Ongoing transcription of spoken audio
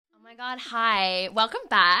my God, hi. Welcome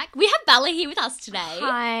back. We have Bella here with us today.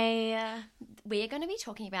 Hi. We are going to be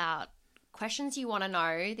talking about questions you want to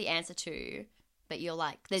know the answer to, but you're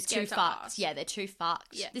like, they're Scared too to fucked. ask. Yeah, they're too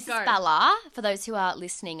fucked. Yeah, This go. is Bella, for those who are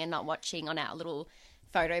listening and not watching on our little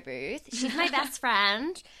photo booth. She's my best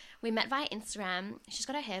friend. We met via Instagram. She's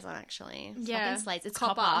got her hairs on, actually. It's Yeah. fucking slates. It's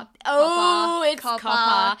Copper. copper. Oh, it's Copper.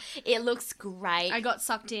 copper. It looks great. I got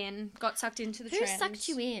sucked into the Who trends. sucked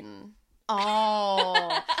you in? Oh, no,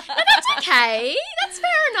 that's okay. That's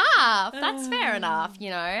fair enough. That's fair enough, you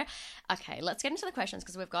know. Okay, let's get into the questions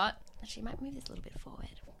because we've got... Actually, might move this a little bit forward.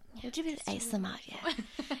 We'll do a bit of ASMR, yeah.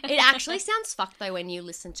 It actually sounds fucked, though, when you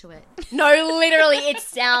listen to it. No, literally, it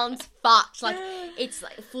sounds fucked. Like, it's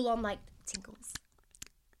like full on, like, tinkles.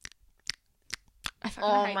 I fucking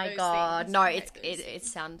Oh, hate my those God. things. No, I hate those it things.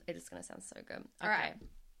 is going to sound so good. Okay. All right.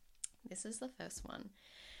 This is the first one.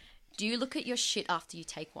 Do you look at your shit after you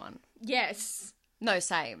take one? Yes. No,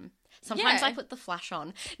 same. Sometimes Yeah. I put the flash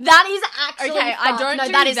on. That is actually Okay, I fucked. don't No,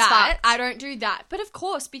 do that is that. fucked. I don't do that. But of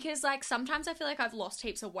course, because like sometimes I feel like I've lost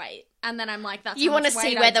heaps of weight, and then I'm like, that's You want to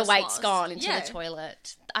see where the weight's gone into the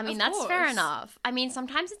toilet. I mean, Of that's fair course. enough. I mean,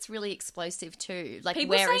 sometimes it's really explosive too. Like,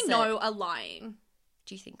 People where say is no it? are lying.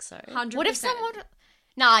 Do you think so? 100%. What if someone...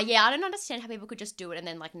 Nah, yeah, I don't understand how people could just do it and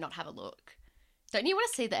then, like, not have a look. Don't you want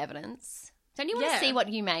to see the evidence? Don't you want to Yeah. see what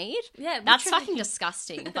you made? Yeah, That's literally. fucking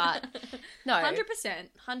disgusting, but no. 100%.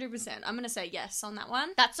 I'm gonna say yes on that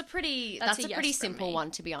one. That's a pretty That's a pretty yes from simple me.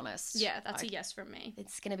 one, to be honest. Yeah, that's Okay. a yes from me.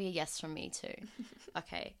 It's going to be a yes from me too.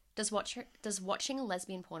 Okay. Does watching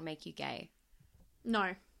lesbian porn make you gay?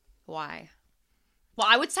 No. Why? Well,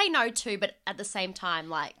 I would say no too, but at the same time,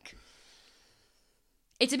 like,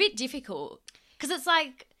 it's a bit difficult because it's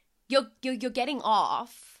like you're getting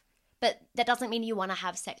off, but that doesn't mean you want to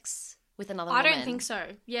have sex with another woman. I don't think so.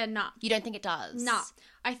 Yeah, nah. You don't think it does? Nah.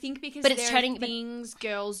 I think because But it's there turning- are things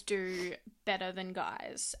girls do better than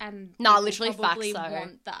guys, and Nah, people literally probably facts, though.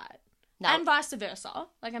 want that. No. And vice versa.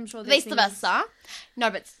 Like, I'm sure there's Vice things... versa.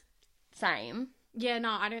 No, but same. Yeah,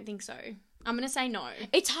 no, I don't think so. I'm going to say no.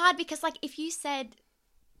 It's hard because, like, if you said,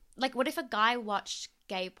 like, what if a guy watched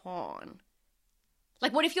gay porn?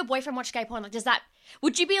 Like, what if your boyfriend watched gay porn? Like,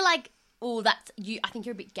 would you be like, oh, that's you? I think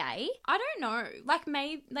you're a bit gay. I don't know. Like,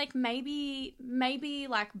 maybe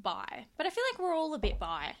like bi. But I feel like we're all a bit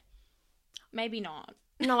bi. Maybe not.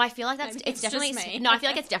 No, I feel like Maybe it's it's just definitely me. no. I feel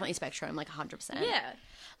like it's definitely spectrum, like 100%. Yeah.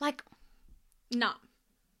 Like, Nah.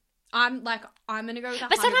 I'm going to go with 100%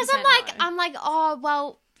 but sometimes no. I'm like, oh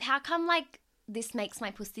well, how come like this makes my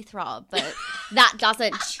pussy throb, but that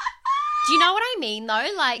doesn't? Do you know what I mean though?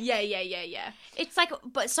 Like, Yeah. it's like,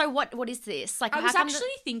 but so what is this? Like, I how was come actually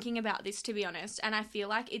thinking about this, to be honest, and I feel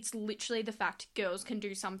like it's literally the fact girls can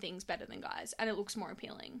do some things better than guys, and it looks more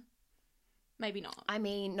appealing. Maybe not. I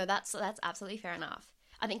mean, no, that's absolutely fair enough.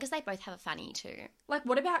 I think because they both have a fanny too. Like,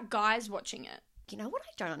 what about guys watching it? You know what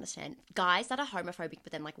I don't understand? Guys that are homophobic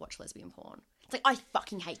but then like watch lesbian porn. It's like, I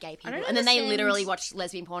fucking hate gay people. don't And then they understand- literally watch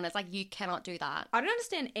lesbian porn. It's like, you cannot do that. I don't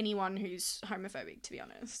understand anyone who's homophobic, to be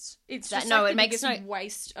honest. It's That- just no, like it the makes biggest no-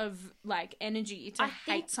 waste of like energy to I think-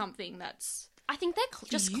 hate something that's I think they're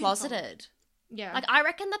just you, closeted. yeah. Like, I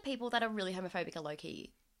reckon the people that are really homophobic are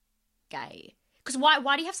low-key gay. Because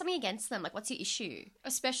why do you have something against them? Like, what's your issue?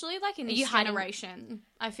 Especially like in Are you this hiding- generation,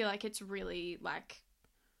 I feel like it's really like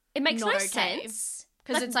It makes Not no okay. sense.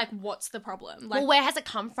 because it's like, what's the problem? Like, Well, where has it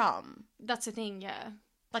come from? that's the thing. Yeah.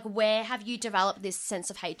 Like, where have you developed this sense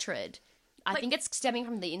of hatred? I Like- think it's stemming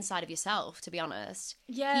from the inside of yourself, to be honest.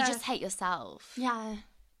 Yeah. You just hate yourself. Yeah.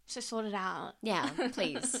 So sort it out. Yeah,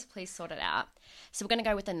 please sort it out. So we're going to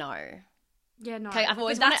go with a no. Yeah, no. Okay, I've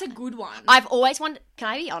always but that's wanted- a good one. I've always wanted, can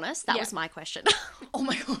I be honest? That Yeah. was my question. oh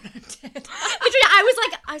my god, I'm dead. Literally,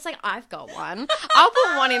 I was like, I've got one. I'll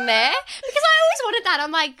put one in there because I always wanted that.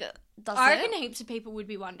 I'm like, does I it? reckon heaps of people would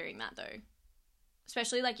be wondering that though,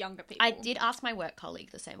 especially like younger people. I did ask my work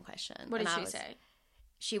colleague the same question. What did and she say?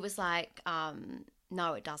 She was like,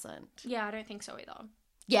 no, it doesn't. Yeah, I don't think so either.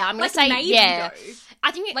 Yeah, I'm gonna Like say maybe yeah. though.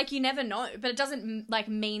 I think Like you never know, but it doesn't like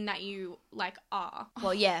mean that you like are.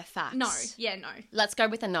 well, yeah, facts. No, yeah, no. Let's go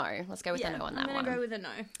with a no. Let's go with Yeah, a no on that I'm gonna one. go with a no.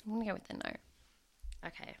 I'm gonna go with a no.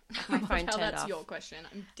 Okay, my phone How turned that's off. your question.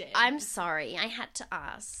 I'm dead. I'm sorry, I had to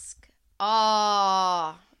ask.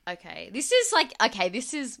 Oh, okay. This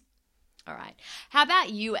is all right. How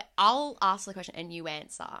about you? I'll ask the question and you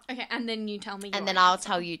answer, okay, and then you tell me. and your then I'll answer.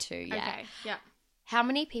 tell you too. Yeah. Okay, yeah. How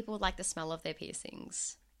many people like the smell of their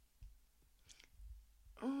piercings?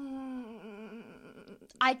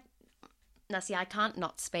 Now, see, I can't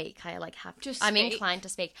not speak. I like have. Just I'm speak. inclined to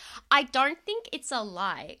speak. I don't think it's a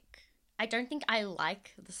like. I don't think I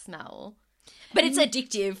like the smell, but it's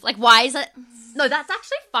addictive. Like, why is it? No, that's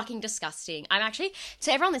actually fucking disgusting. I'm actually,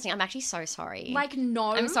 to everyone listening, I'm actually so sorry. Like,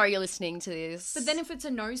 no. I'm sorry you're listening to this. But then if it's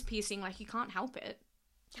a nose piercing, like, you can't help it.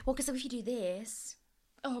 Well, because if you do this...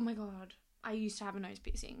 Oh my God. I used to have a nose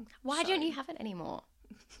piercing. Why don't you have it anymore?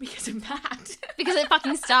 Because of that. Because it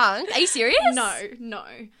fucking stunk. Are you serious? No.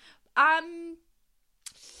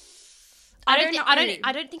 I don't know.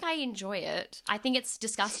 I don't think I enjoy it. I think it's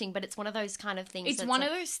disgusting, but it's one of those kind of things. It's one of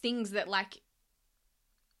those things that, like,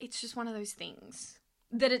 it's just one of those things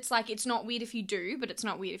that it's like, it's not weird if you do, but it's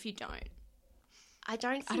not weird if you don't. I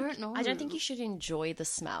don't know. I don't think you should enjoy the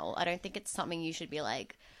smell. I don't think it's something you should be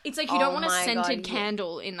like. It's like you don't want a scented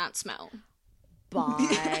candle in that smell.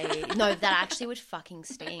 Bye. No, that actually would fucking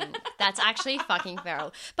stink. That's actually fucking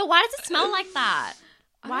feral. But why does it smell like that?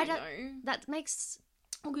 I don't know. That makes...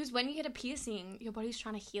 Because when you get a piercing, your body's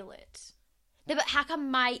trying to heal it. No, but how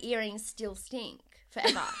come my earrings still stink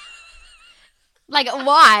forever? Like,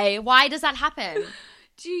 why? Why does that happen?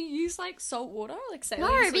 Do you use, like, salt water? Like, saline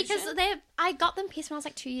No, solution? because I got them pierced when I was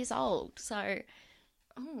like 2 years old. So,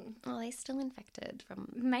 oh, they're still infected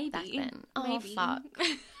from maybe. back then. Oh, Maybe. fuck.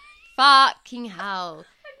 Fucking hell.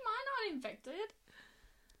 Like, mine aren't infected.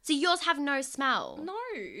 So yours have no smell? No,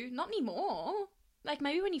 not anymore. Like,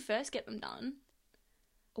 maybe when you first get them done.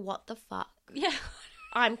 What the fuck? Yeah.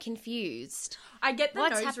 I'm confused. I get the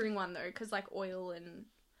nose ring one, though, because, like, oil and...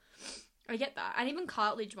 I get that. And even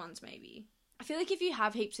cartilage ones, maybe. I feel like if you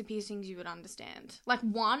have heaps of piercings, you would understand. Like,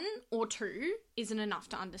 1 or 2 isn't enough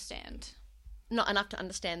to understand. Not enough to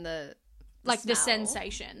understand the like, the smell.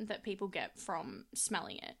 sensation that people get from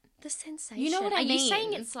smelling it. The sensation. You know what I mean? Are you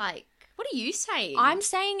saying it's like... What are you saying? I'm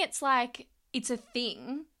saying it's like... It's a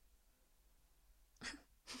thing.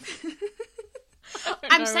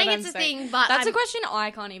 I'm saying it's a thing, but that's a question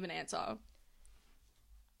I can't even answer.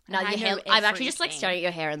 No, And your hair. know I'm actually just like everything. staring at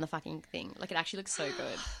your hair and the fucking thing. Like, it actually looks so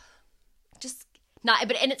good. Just no,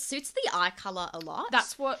 and it suits the eye color a lot.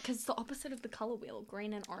 That's what, because it's the opposite of the color wheel,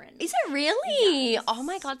 green and orange. Is it really? Yes. Oh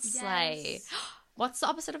my god, slay! Yes. What's the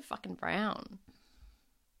opposite of fucking brown?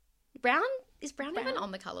 Brown is brown even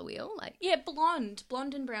on the color wheel? Like, Yeah, blonde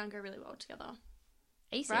and brown go really well together.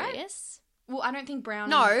 are you Right? serious? Well, I don't think brown.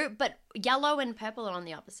 No, but yellow and purple are on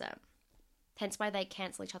the opposite. Hence why they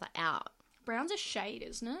cancel each other out. Brown's a shade,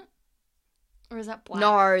 isn't it? Or is that black?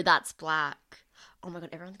 No, that's black. Oh my god,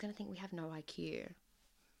 everyone's gonna think we have no IQ.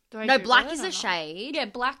 Do I No, Google black it is or a not? shade. Yeah,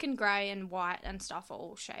 black and grey and white and stuff are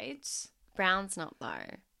all shades. Brown's not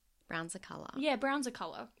though. Brown's a color. Yeah, brown's a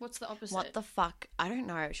colour. What's the opposite? What the fuck? I don't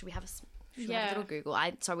know. Should we have a little Google?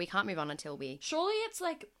 So we can't move on until we Surely it's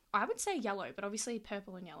like, I would say yellow, but obviously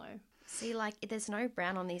purple and yellow. see. Like, there's no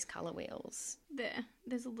brown on these color wheels.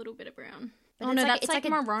 There's a little bit of brown. But Oh it's no, like- that's it's like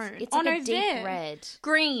like a- maroon. It's Oh like no, a deep there. red.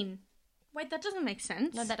 Green. Wait, that doesn't make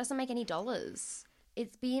sense. No, that doesn't make any dollars.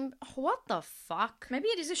 It's being what the fuck? Maybe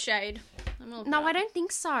it is a shade. No, I don't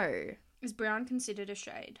think so. Is brown considered a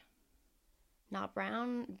shade? No,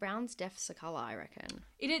 brown's definitely a color. I reckon.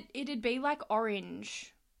 It'd be like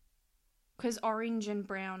orange, because orange and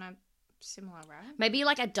brown are similar, right? Maybe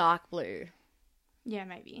like a dark blue. Yeah,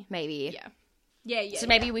 maybe. Maybe. Yeah. So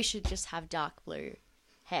maybe we should just have dark blue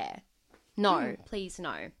hair. No, please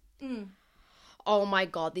no. Oh my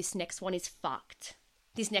god, this next one is fucked.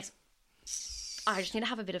 I just need to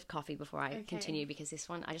have a bit of coffee before I continue because this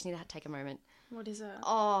one, I just need to take a moment. What is it?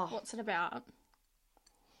 Oh, What's it about?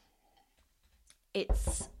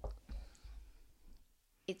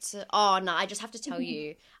 it's oh no, I just have to tell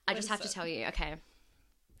you. Okay.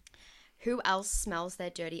 Who else smells their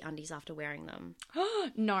dirty undies after wearing them?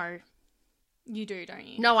 No. You do, don't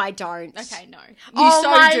you? No, I don't. Okay, no. You Oh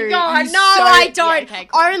so my do. god, You no, so- I don't. Yeah, okay,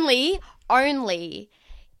 cool. Only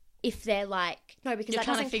if they're like because You're that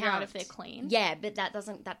trying to doesn't figure out count if they're clean. Yeah, but that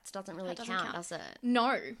doesn't really doesn't count, count. does it?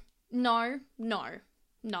 No. No,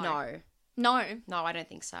 No. I don't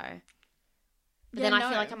think so. But Yeah, then I no.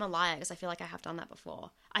 feel like I'm a liar because I feel like I have done that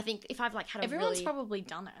before. I think if I've like had a Everyone's really, probably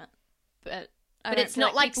done it, but but it's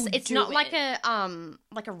not like it's do not like it.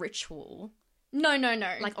 a ritual No.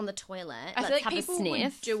 like on the toilet. I Let's feel like have a people sniff.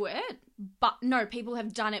 would do it, but no, people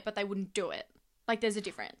have done it, but they wouldn't do it. Like, there's a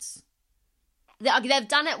difference. They've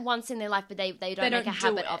done it once in their life, but they don't make a do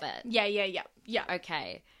habit of it. Yeah.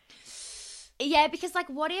 Okay. Yeah, because like,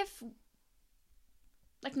 what if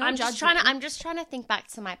Like, no I'm judgment. just trying to think back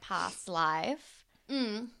to my past life.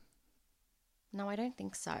 No, I don't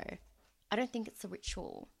think so. I don't think it's a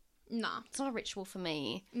ritual. Nah. It's not a ritual for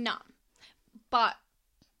me. Nah. But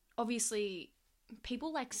obviously,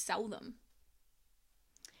 people like sell them.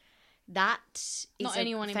 That is Not a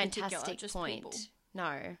anyone in particular, fantastic just point. people.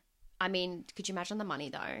 No. I mean, could you imagine the money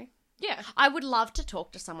though? Yeah. I would love to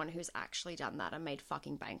talk to someone who's actually done that and made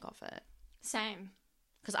fucking bank off it. Same.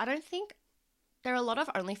 Because I don't think there are a lot of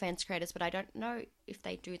OnlyFans creators, but I don't know if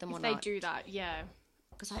they do them or If not. they do that, yeah.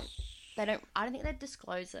 Because I don't think they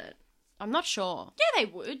disclose it. I'm not sure. Yeah,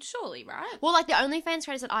 they would, surely, right? Well, like the OnlyFans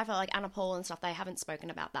creators that I felt like Anna Paul and stuff, they haven't spoken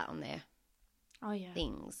about that on their Oh, yeah.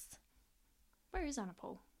 things. Where is Anna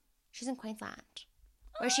Paul? She's in Queensland.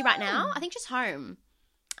 Where is she right now? I think she's home.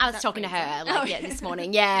 I was that talking to her Queensland? like Oh, yeah yeah. this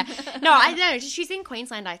morning. Yeah. No, I don't know. She's in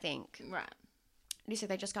Queensland, I think. Right. So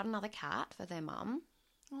they just got another cat for their mum.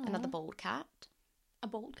 Another bald cat. A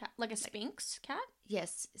bald cat? Like a Sphinx cat?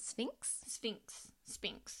 Yes, Sphinx.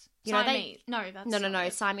 Sphinx. You know, Siamese. No, that's No. not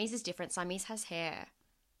it. Siamese is different. Siamese has hair.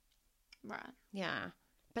 Right. Yeah.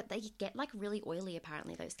 But they get like really oily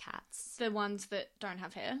apparently, those cats. The ones that don't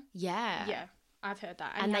have hair? Yeah. Yeah, I've heard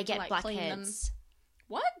that. And you they have to, get like, clean them. blackheads.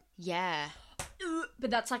 What? Yeah. But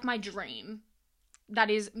that's like my dream. That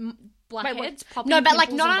is blackheads popping. No, but like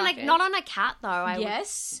pimples not and on blackheads. not on a cat though. I would,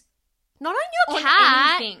 Yes. not on your On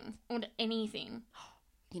cat. anything. On anything.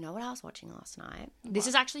 You know what I was watching last night? This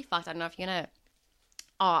is actually fucked. I don't know if you're gonna.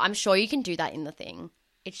 Oh, I'm sure you can do that in the thing.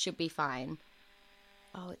 It should be fine.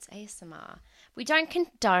 Oh, it's ASMR. We don't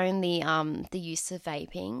condone the use of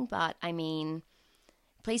vaping, but I mean,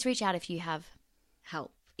 please reach out if you have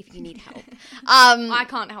help. If you need help. I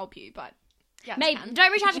can't help you, but yeah, Maybe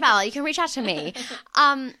don't reach out to Bella. You can reach out to me.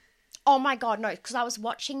 Oh my god, no, because I was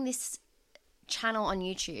watching this channel on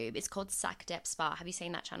YouTube. It's called Sac Dep Spa. Have you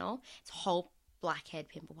seen that channel? It's a whole blackhead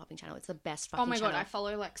pimple popping channel. It's the best fucking Oh my channel. god, I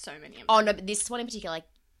follow like so many of them. Oh no, but this one in particular, like,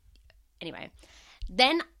 anyway.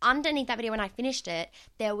 Then underneath that video, when I finished it,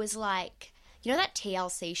 there was like, you know that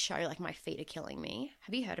TLC show, like My Feet Are Killing Me?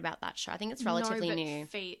 Have you heard about that show? I think it's relatively no, but new.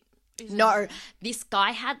 Feet. No, this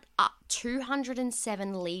guy had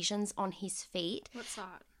 207 lesions on his feet. What's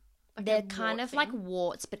that? Like They're a kind wart of like thing?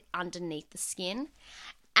 warts, but underneath the skin.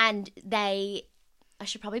 And I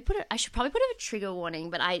should probably put a trigger warning,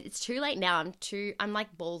 but it's too late now. I'm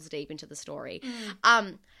like balls deep into the story.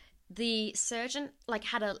 The surgeon like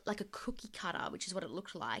had a cookie cutter, which is what it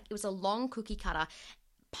looked like. It was a long cookie cutter,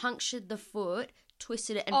 punctured the foot,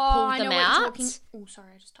 twisted it, and pulled them out. Oh,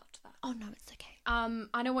 sorry, I just touched that. Oh no, it's okay.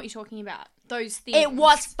 I know what you're talking about. Those things. It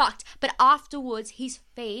was fucked. But afterwards, his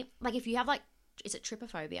feet, like if you have like, is it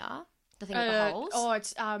trypophobia? The thing with the holes? Oh,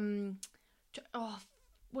 it's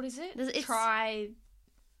what is it? It's- Try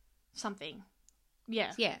something.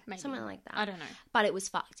 Yeah. Yeah, maybe. something like that. I don't know. But it was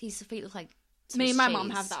fucked. His feet look like Me and my mum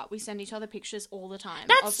cheese. have that. We send each other pictures all the time.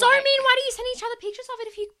 That's of, so like- mean. Why do you send each other pictures of it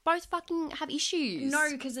if you both fucking have issues? No,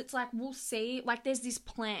 because it's like we'll see. Like there's this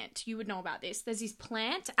plant. You would know about this. There's this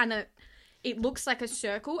plant, and it looks like a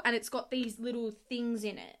circle, and it's got these little things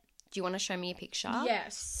in it. Do you want to show me a picture?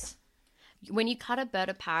 Yes. When you cut a bird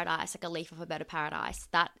of paradise, like a leaf of a bird of paradise,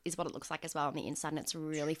 that is what it looks like as well on the inside, and it's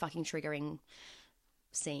really fucking triggering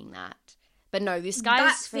seeing that. But no, this guy's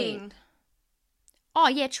That feet. thing. Oh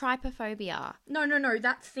yeah, trypophobia. No,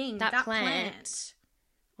 that thing. That That plant. plant.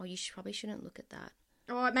 Oh, you probably shouldn't look at that.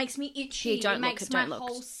 Oh, it makes me itchy. Here, don't it look, makes don't my look.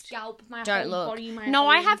 whole scalp, my Don't whole look. body, my No, whole...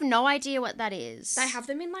 I have no idea what that is. They have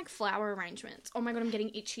them in like flower arrangements. Oh my god, I'm getting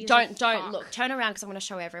itchy. as Don't fuck. look. Turn around because I'm going to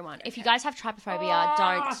show everyone. If you guys have trypophobia,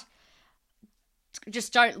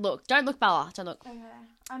 don't look. Don't look, Bella. Don't look. Okay.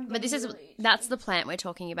 But that's the plant we're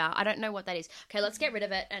talking about. I don't know what that is. Okay, let's get rid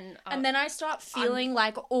of it And then I start feeling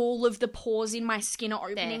like all of the pores in my skin are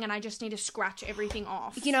opening, There. and I just need to scratch everything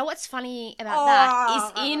off. you know what's funny about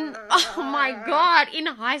that is oh my god, in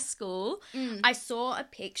high school, I saw a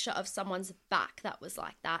picture of someone's back that was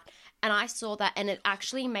like that, and I saw that, and it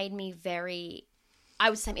actually made me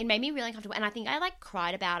it made me really uncomfortable, and I think I like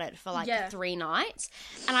cried about it for like 3 nights.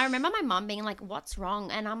 And I remember my mum being like, "What's wrong?"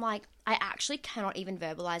 And I'm like, I actually cannot even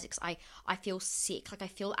verbalize it because I feel sick, like I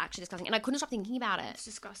feel actually disgusting, and I couldn't stop thinking about it. It's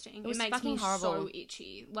disgusting. was It makes fucking me horrible. so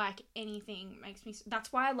itchy. Like anything makes me.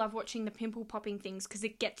 That's why I love watching the pimple popping things because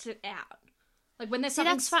it gets it out. Like when there's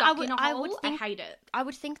something that's fine. stuck in a I hole, would I think- hate it. I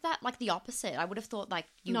would think that like the opposite. I would have thought like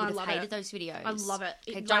you No, I would have love hated it. those videos. I love it.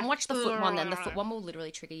 Okay, It, don't like, watch the foot one then. The foot one will literally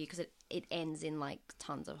trigger you because it ends in like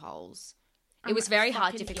tons of holes. It was very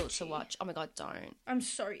hard, fucking difficult to itchy. watch. Oh my god, don't. I'm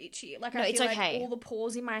so itchy. Like No, I it's feel okay. like all the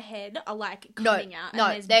pores in my head are like No, coming out. no,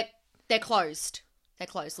 and there's they're closed. They're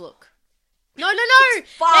closed. Look. No.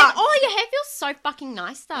 fucked. Oh, your hair feels so fucking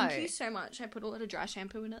nice though. Thank you so much. I put a lot of dry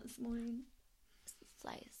shampoo in it this morning.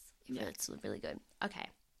 Slays. It's really good. Okay.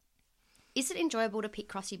 Is it enjoyable to pick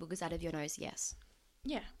crusty boogers out of your nose? Yes,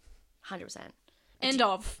 Yeah. 100%. End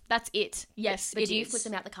of. That's it. Yes, But it do you is. flip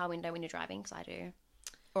them out the car window when you're driving? Because I do.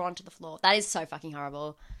 Or onto the floor. That is so fucking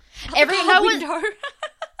horrible. Car window.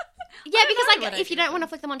 Yeah, because know what like I if you do don't want to then.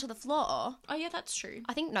 flick them onto the floor, Oh yeah, that's true.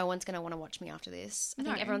 I think no one's going to want to watch me after this. I No.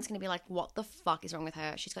 think everyone's going to be like, what the fuck is wrong with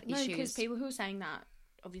her? She's got No, because issues. people who are saying that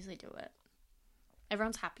obviously do it.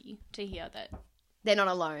 Everyone's happy to hear that They're not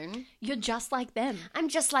alone. you're just like them. I'm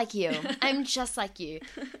just like you. I'm just like you.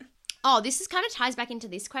 Oh, this is kind of ties back into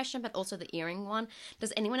this question, but also the earring one.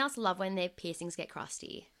 Does anyone else love when their piercings get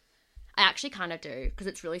crusty? I actually kind of do, because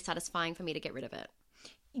it's really satisfying for me to get rid of it.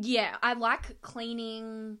 Yeah, I like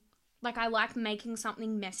cleaning. Like, I like making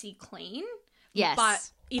something messy clean. Yes. But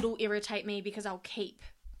it'll irritate me because I'll keep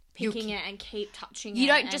picking it and keep touching it. You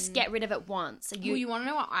don't just and- get rid of it once. Well, you want to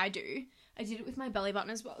know what I do? I did it with my belly button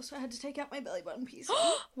as well, so I had to take out my belly button piece.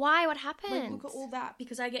 Why? What happened? Like, look at all that.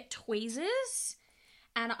 Because I get tweezers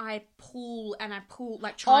and I pull,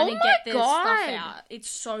 like, trying to Oh get my this stuff God. out. It's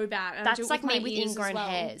so bad. And I do That's it like me my with ears as ingrown well.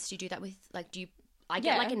 hairs. Do you do that with, like, I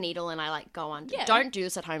get Yeah. like a needle and I like go on. Yeah. Don't do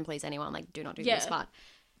this at home, please, anyone. Like, do not do this. Yeah. But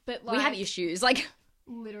But, like, we have issues. Like,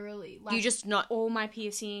 literally. Like, you just not. all my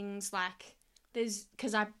piercings, like, there's,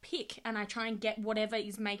 because I pick and I try and get whatever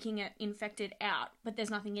is making it infected out, but there's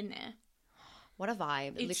nothing in there. What a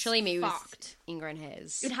vibe. It's Literally me fucked. with ingrown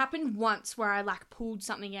hairs. It happened once where I, like, pulled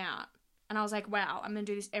something out and I was like, wow, I'm going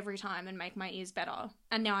to do this every time and make my ears better.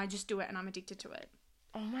 And now I just do it and I'm addicted to it.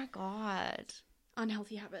 Oh my God.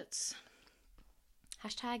 Unhealthy habits.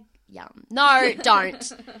 Hashtag yum. No,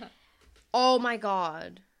 don't. Oh my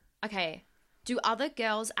God. Okay. Do other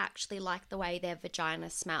girls actually like the way their vagina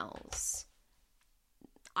smells?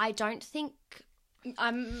 I don't think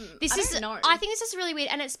I think this is really weird,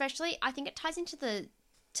 and especially I think it ties into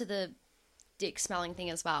the dick smelling thing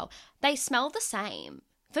as well. They smell the same.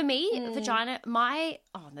 For me, vagina,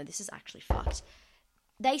 oh no, this is actually fucked.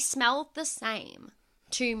 They smell the same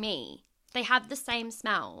to me. They have the same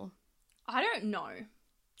smell. I don't know.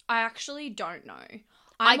 I actually don't know.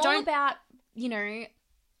 I I'm all don't- about,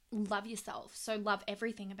 love yourself. So love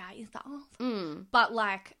everything about yourself. Mm. But,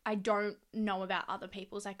 like, I don't know about other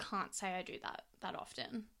people's. I can't say I do that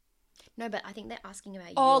often. No, but I think they're asking about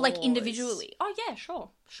Oh, yours. like, individually. Oh, yeah, sure.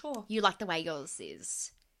 You like the way yours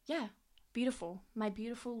is. Yeah. Beautiful. My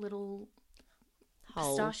beautiful little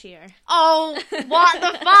Hole. pistachio. Oh, what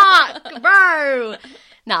the fuck, bro?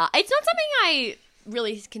 Nah, it's not something I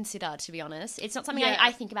really consider, to be honest. It's not something Yeah.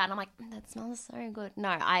 I think about and I'm like, that smells so good. No,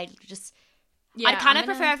 I just, Yeah, I'd kind I'm of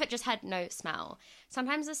gonna- prefer if it just had no smell.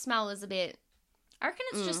 Sometimes the smell is a bit, I reckon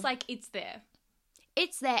it's just, like, it's there.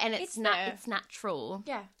 it's there and It's it's there. it's natural.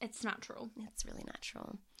 Yeah, it's natural. It's really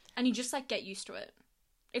natural. And you just, like, get used to it.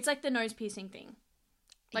 It's like the nose piercing thing.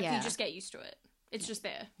 Like, Yeah. you just get used to it. It's just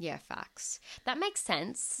there. Yeah, facts. That makes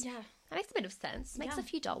sense. Yeah. That makes a bit of sense. Makes Yeah. a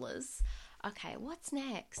few dollars. Okay, what's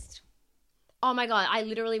next? Oh my God,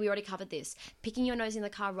 we already covered this. Picking your nose in the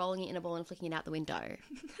car, rolling it in a ball and flicking it out the window.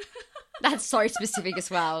 That's so specific as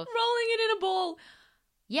well. Rolling it in a ball.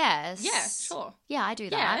 Yes. Yeah, sure. Yeah, I do Yeah,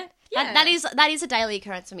 that. yeah. That is a daily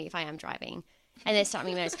occurrence for me if I am driving and they're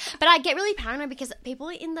starting my nose. But I get really paranoid because people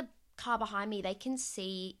in the car behind me, they can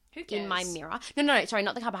see Who in my cares? mirror. No, sorry,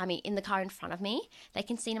 not the car behind me. In the car in front of me, they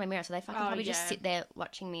can see in my mirror. So they fucking Oh, probably just yeah. sit there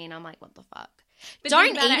watching me, and I'm like, what the fuck? But Don't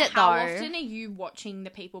think about eat it though. How often are you watching the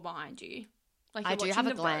people behind you? Like, I you're do watching have a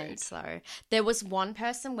the glance though. There was one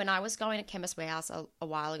person when I was going to Chemist Warehouse a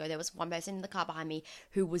while ago. There was one person in the car behind me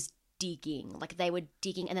who was digging. Like they were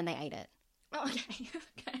digging, and then they ate it. road. Okay.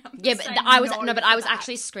 Okay. I'm Yeah, just but saying I was no but for I was that.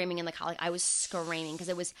 actually screaming in the car. Like I was screaming because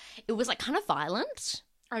it was like kind of violent.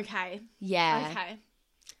 Okay. Yeah, Okay.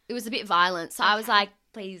 it was a bit violent. So I was Okay. like,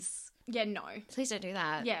 please No. don't do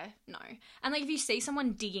that. Yeah. No. And like, if you see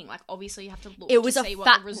someone digging, like, obviously you have to look. It was to a see what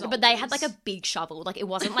fat, the result but they had like a is. big shovel. Like it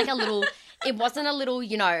wasn't like a little. It wasn't a little,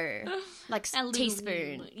 like A little-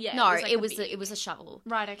 teaspoon. yeah, no, it was like a big- it was a shovel.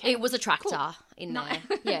 Right. Okay. It was a tractor in No.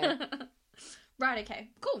 there. Yeah. Right. Okay.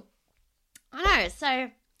 Cool. I know. So,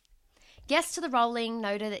 yes to the rolling.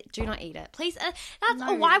 No to the, do not eat it, please. That's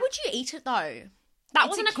No. why would you eat it though? That It's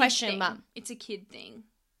wasn't a kid question, thing. but It's a kid thing.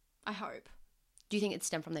 I hope. do you think it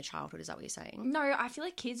stemmed from their childhood? Is that what you're saying? No, I feel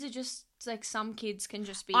like kids are just like, some kids can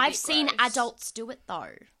just be. I've seen adults do it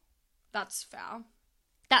though. That's foul.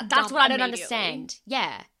 That's Dump what I don't immediately. understand.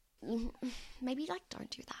 Yeah, maybe like don't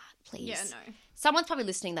do that, please. Yeah. No. Someone's probably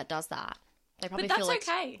listening that does that. They probably But feel that's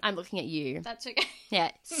like okay. I'm looking at you. That's okay.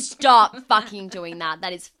 Yeah, stop fucking doing that.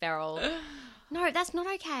 That is feral. No, that's not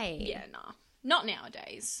okay. Yeah. Nah. Not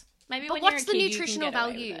nowadays. Maybe. But when what's the you're a kid, nutritional you can get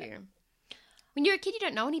away with value? it. When you're a kid, you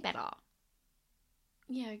don't know any better.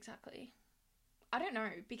 Yeah. Exactly. I don't know,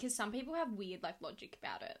 because some people have weird like logic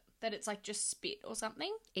about it, that it's like just spit or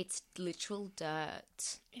something. It's literal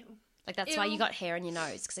dirt. Ew. Like that's why Ew. you got hair on your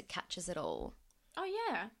nose because it catches it all. Oh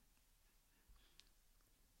yeah.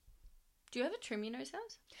 Do you ever trim your nose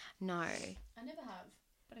hairs? No. I never have,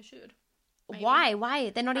 but I should. Maybe. Why?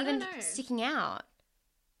 They're not I don't even know. sticking out.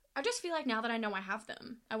 I just feel like now that I know I have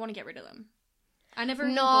them, I want to get rid of them. I never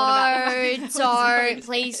even thought about the fact that I was Don't.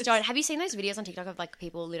 Please nose. don't. Have you seen those videos on TikTok of like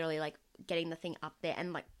people literally like getting the thing up there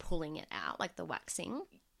and like pulling it out, like the waxing?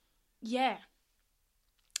 Yeah,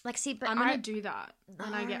 Like, see, but I'm gonna do that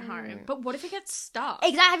when I get home. No. But what if it gets stuck?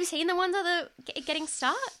 Exactly. Have you seen the ones that are getting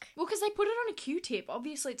stuck? Well, because they put it on a Q-tip.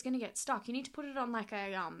 Obviously, it's gonna get stuck. You need to put it on like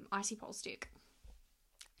a icy pole stick.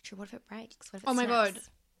 True. What if it breaks? What if it Oh my snaps? God.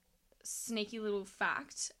 Sneaky little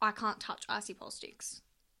fact: I can't touch icy pole sticks.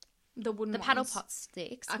 The wooden The paddle ones. pot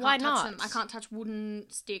sticks. I can't Why touch not? them. I can't touch wooden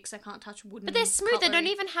sticks. I can't touch wooden. But they're smooth. They don't cutlery.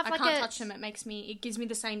 even have, like, I can't a- touch them. It gives me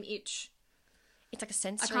the same itch. It's like a I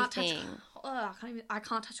sensory can't thing. touch. I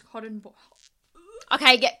can't touch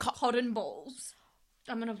Okay, cotton balls.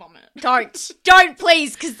 I'm gonna vomit. don't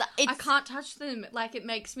please, because it's. I can't touch them. Like it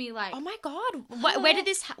makes me like. Oh my God!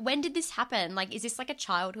 When did this happen? Like, is this like a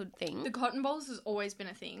childhood thing? The cotton balls has always been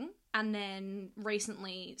a thing, and then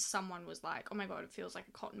recently someone was like, "Oh my God, it feels like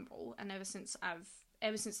a cotton ball." And ever since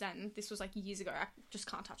then, this was like years ago. I just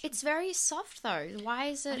can't touch it. It's very soft though. Why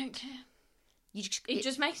is it? I don't care. You just, It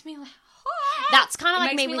just makes me like. That's kind of It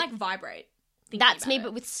like makes me me with. like vibrate. thinking That's about me, it.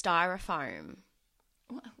 but with styrofoam.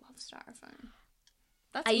 Oh, I love styrofoam.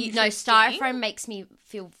 That's No, interesting. styrofoam makes me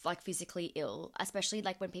feel like physically ill, especially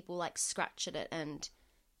like when people like scratch at it and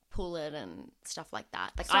pull it and stuff like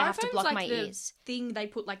that. Like I have to Styrofoam's block like my the ears. thing they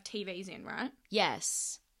put like TVs in, right?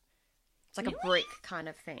 Yes. It's like Really? a brick kind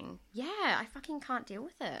of thing. Yeah, I fucking can't deal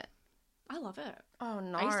with it. I love it. Oh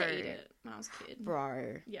no. I used to eat it when I was a kid.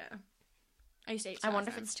 Bro. Yeah. I used to eat I wonder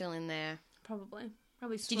if styrofoam. it's still in there. Probably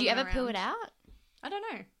Did you swimming ever poo it around. out? I don't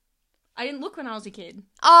know. I didn't look when I was a kid.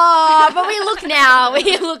 Oh, but we look now.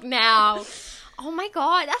 We look now. Oh my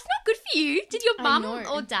God, that's not good for you. Did your I mum know.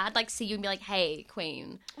 or dad like see you and be like, "Hey,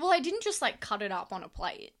 queen"? Well, I didn't just like cut it up on a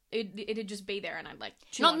plate. It'd just be there, and I'd like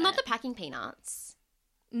chew Not on not it. the packing peanuts.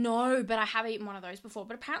 No, but I have eaten one of those before.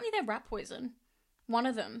 But apparently they're rat poison. One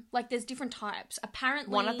of them, like, there's different types.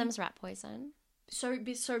 Apparently, One of them's rat poison. so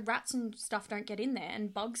rats and stuff don't get in there,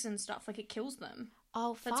 and bugs and stuff, like, it kills them.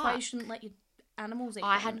 Oh, fuck. That's why you shouldn't let your animals eat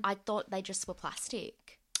them. I thought they just were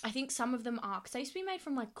plastic. I think some of them are, because they used to be made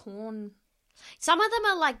from like corn. Some of them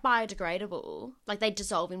are like biodegradable, like they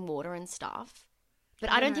dissolve in water and stuff. But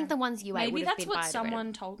I don't think the ones you ate Maybe would have that's been what biodegradable.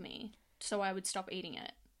 someone told me, so I would stop eating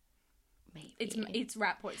it. Maybe. It's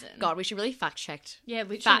rat poison. God, we should really fact check. Yeah,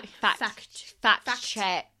 literally. Fact Fact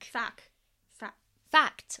check.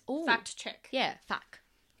 Fact. Ooh. Fact check. Yeah, fact.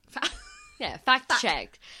 Fact. Yeah, fact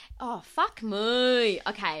checked. Oh, fuck me.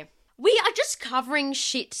 Okay. We are just covering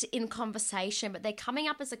shit in conversation, but they're coming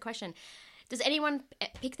up as a question. Does anyone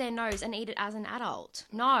pick their nose and eat it as an adult?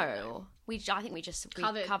 No. I think we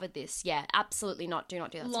covered this. Yeah, absolutely not. Do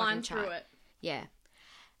not do that. It's Line fucking chat. through it. Yeah.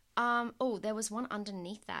 Oh, there was one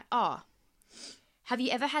underneath that. Oh. Have you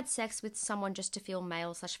ever had sex with someone just to feel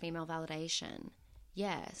male/female validation?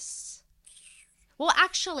 Yes. Well,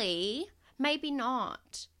 actually, maybe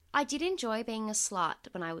not. I did enjoy being a slut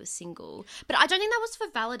when I was single, but I don't think that was for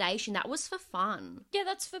validation. That was for fun. Yeah,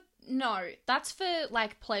 that's for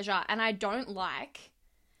like pleasure, and I don't like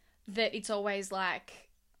that it's always like,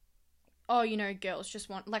 oh, girls just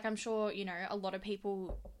want, like, I'm sure, a lot of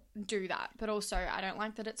people do that, but also I don't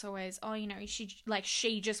like that it's always, oh,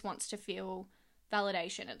 she just wants to feel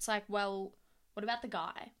validation. It's like, well, what about the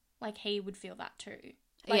guy? Like, he would feel that too.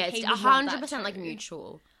 Like, yeah, it's he would want that 100% like too.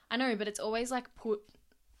 mutual. I know, but it's always like put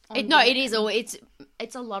on It women. is all. It's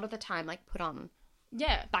a lot of the time like put on.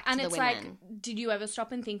 Yeah, back to and the it's women. like, did you ever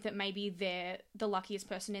stop and think that maybe they're the luckiest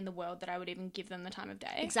person in the world that I would even give them the time of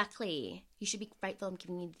day? Exactly. You should be grateful I'm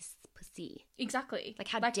giving you this pussy. Exactly. Like,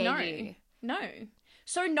 how dare you? No.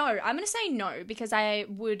 So no, I'm gonna say no because I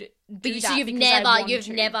would do So that. you've because I want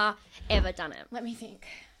to. never ever done it. Let me think.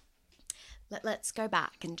 Let's go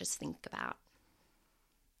back and just think about.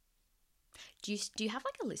 Do you have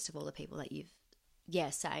like a list of all the people that you've? Yeah,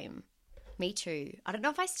 same. Me too. I don't know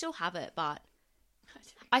if I still have it, but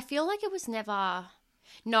I feel like it was never.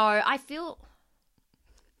 No, I feel.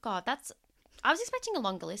 God, I was expecting a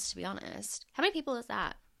longer list, to be honest. How many people is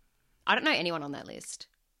that? I don't know anyone on that list.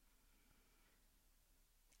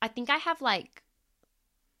 I think I have like.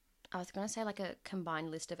 I was going to say like a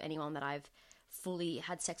combined list of anyone that I've fully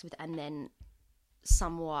had sex with and then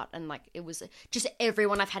somewhat, and like it was just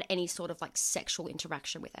everyone I've had any sort of like sexual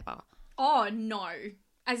interaction with ever. Oh no,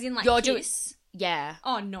 as in like You're kiss. Yeah.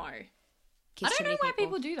 Oh no, Kiss I don't too know many why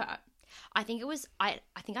people do that. I think it was I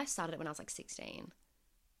think I started it when I was like 16.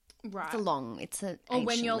 Right. It's a long. It's an Or when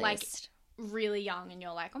ancient you're, like, list. really young and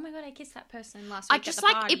you're like, oh my God, I kissed that person last week I just at the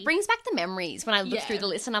like, party. it brings back the memories when I look Yeah. through the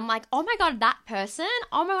list and I'm like, oh my God, that person?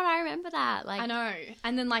 Oh my God, I remember that. Like, I know.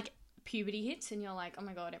 And then like puberty hits and you're like, oh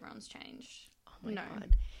my God, everyone's changed. oh my No.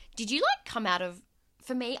 God. Did you like come out of,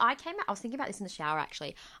 for me, I was thinking about this in the shower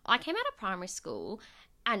actually. I came out of primary school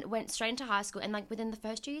and went straight into high school, and like within the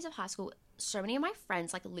first 2 years of high school, so many of my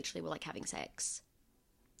friends like literally were like having sex.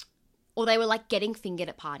 Or they were like getting fingered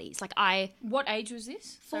at parties. Like What age was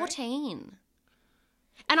this? Sorry? 14.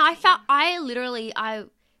 And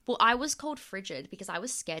I was called frigid because I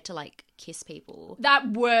was scared to like kiss people.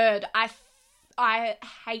 That word, I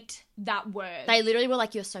hate that word. They literally were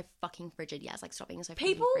like, you're so fucking frigid. Yeah, it's like, stop being so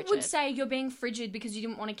People fucking frigid. would say you're being frigid because you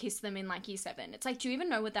didn't want to kiss them in like year 7. It's like, do you even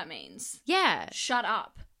know what that means? Yeah. Shut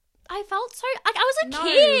up. I felt so, like, I was a No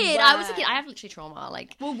kid. I was a way. kid. I have literally trauma.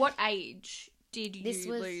 Like, Well, what age did you This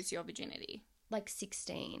was- lose your virginity? like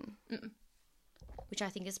 16. Mm. Which I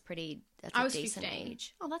think is that's I a was decent 15.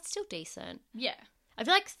 age. Oh, that's still decent. Yeah. I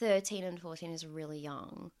feel like 13 and 14 is really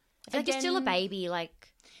young. I feel like you're still a Again- baby, like,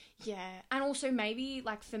 Yeah. And also maybe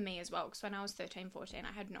like for me as well, because when I was 13, 14,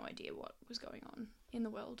 I had no idea what was going on in the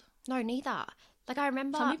world. no, neither. Like, I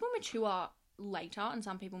remember, Some people mature later and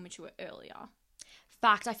some people mature earlier.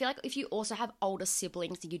 fact, I feel like if you also have older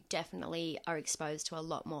siblings, you definitely are exposed to a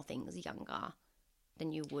lot more things younger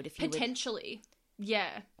than you would if you would. Potentially.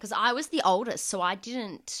 Yeah. Because I was the oldest, so I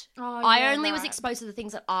didn't. Oh, I only was exposed to the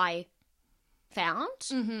things that I found.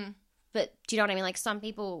 Mm-hmm. But do you know what I mean? Like, some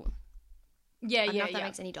people, Yeah, I don't know yeah, if that yeah.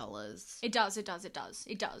 makes any dollars. It does, it does, it does.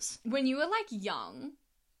 It does. When you were like young,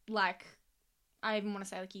 like I even want to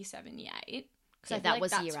say like year 7, year 8. Yeah, I feel that like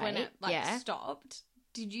was that's year when 8, it like yeah. stopped.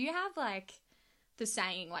 Did you have like the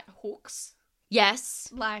saying like hooks? Yes.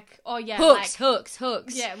 Like, oh yeah, Hooks, like, hooks,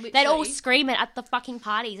 hooks. Yeah, They'd all literally. scream it at the fucking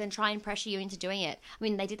parties and try and pressure you into doing it. I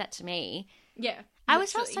mean, they did that to me. yeah. I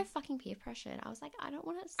always felt so literally. fucking peer pressured. I was like, I don't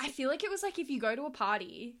want to. I feel like it was like if you go to a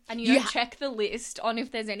party and you You don't ha- check the list on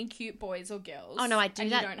if there's any cute boys or girls. Oh, no, I do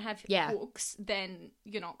and that. you don't have Yeah. hooks, then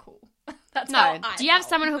you're not cool. That's No. how I Do you have felt.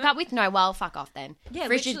 someone to hook up with? No. Well, fuck off then. Yeah,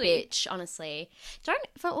 frigid literally. bitch. Honestly, don't.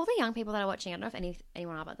 For all the young people that are watching, I don't know if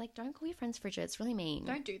anyone are, but like, don't call your friends frigid. It's really mean.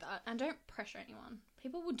 Don't do that, and don't pressure anyone.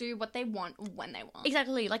 People will do what they want when they want.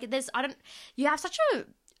 Exactly. Like, you have such a.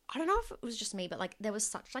 I don't know if it was just me, but like, there was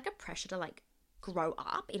such like a pressure to like grow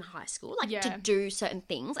up in high school, like Yeah. to do certain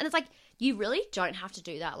things, and it's like you really don't have to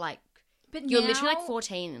do that. Like, But you're now, literally like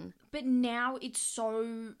 14. But now it's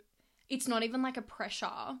not even like a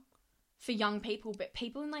pressure for young people, but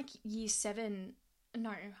people in like year 7. No,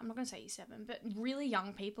 I'm not gonna say year 7, but really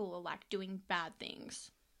young people are like doing bad things.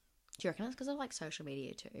 Do you reckon it's because of like social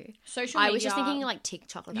media too? Social media. I was just thinking like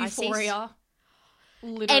TikTok, like Euphoria. I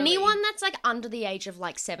Literally. see anyone that's like under the age of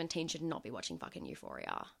like 17 should not be watching fucking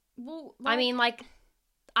Euphoria. Well, I mean,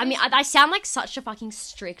 I sound like such a fucking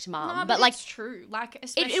strict mum, nah, but like, it's true. Like,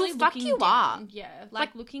 especially it'll fuck looking you down, up. Yeah,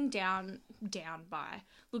 like looking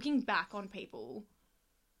looking back on people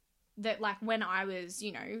that like when I was,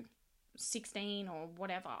 16 or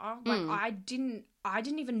whatever, like I didn't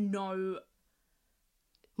even know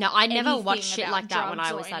no, I never anything watched shit about like that when I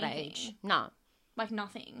drugs was or that anything. age. No. like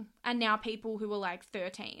nothing. And now people who are like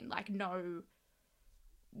 13 like know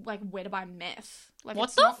like where to buy meth. Like What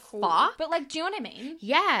it's the not cool. fuck? But like, do you know what I mean?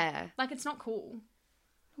 Yeah. Like it's not cool.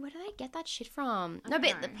 Where do they get that shit from? I No, don't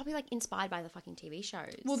but know. they're probably like inspired by the fucking TV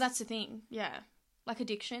shows. Well, that's the thing. Yeah. Like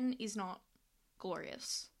addiction is not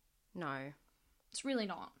glorious. No, It's really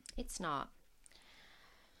not. it's not.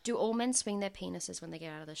 Do all men swing their penises when they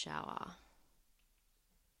get out of the shower?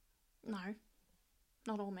 No.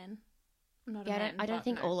 Not all men. I'm not a Yeah, man, I don't but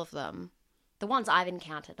think no. all of them. The ones I've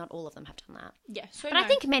encountered, not all of them have done that. Yeah, so But I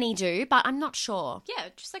think many do, but I'm not sure. yeah,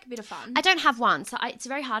 just like a bit of fun. I don't have one, so it's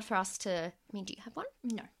very hard for us to... I mean, do you have one?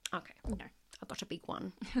 No. Okay, No. I've got a big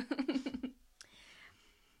one.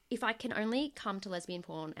 If I can only come to lesbian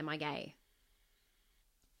porn, am I gay?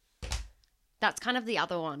 That's kind of the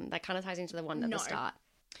other one. That kind of ties into the one at No. the start.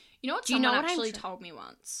 You know what Do you know someone what I'm actually tr- told me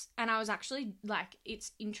once? And I was actually like,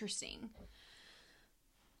 it's interesting.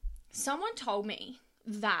 Someone told me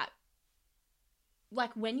that,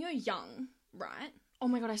 like, when you're young, right? Oh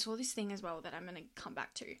my God, I saw this thing as well that I'm going to come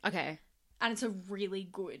back to. Okay. And it's a really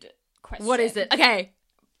good question. What is it? Okay.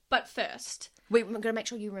 But first, Wait, I'm going to make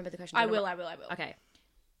sure you remember the question. I will. Okay.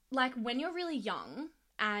 Like, when you're really young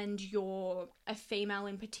and you're a female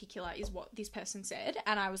in particular is what this person said.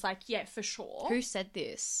 And I was like, yeah, for sure. Who said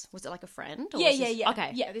this? Was it like a friend? Or Yeah, was yeah, this- yeah.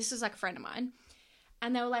 Okay. Yeah, this is like a friend of mine.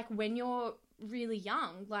 And they were like, when you're really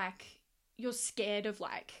young, like, you're scared of,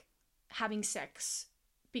 like, having sex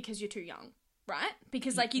because you're too young. right?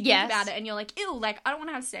 Because, like, you think Yes. about it and you're like, ew, like, I don't want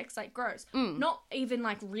to have sex, like, gross. Not even,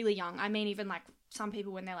 like, really young. I mean, even, like, some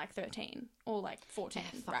people when they're, like, 13 or, like, 14,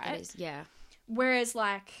 Fuck, right? that is, yeah. Whereas,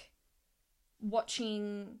 like,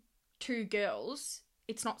 watching two girls,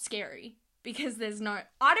 it's not scary because there's no,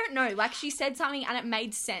 I don't know, like, she said something and it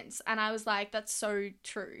made sense and I was like, that's so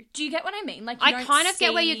true. Do you get what I mean? Like, you I don't kind of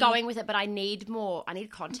get where see- you're going with it, but I need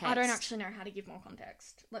context. I don't actually know how to give more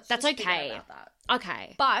context. Let's That's just forget okay. about that.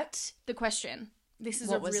 Okay. But the question, this is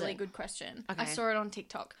What a was really it? good question. Okay. I saw it on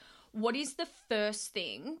TikTok. What is the first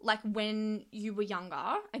thing, like when you were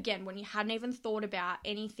younger, again, when you hadn't even thought about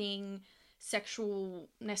anything sexual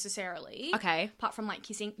necessarily, Okay. apart from like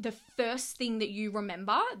kissing, the first thing that you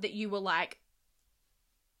remember that you were like,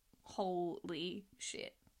 holy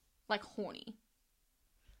shit, like horny?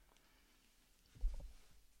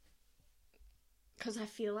 Because I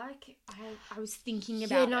feel like I was thinking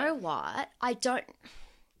about You know what?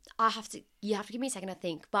 You have to give me a second to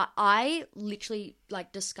think, but I literally,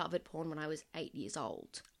 like, discovered porn when I was 8 years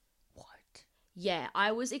old. What? Yeah,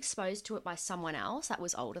 I was exposed to it by someone else that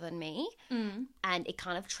was older than me, and it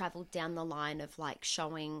kind of traveled down the line of, like,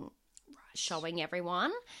 showing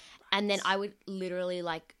everyone, and then I would literally,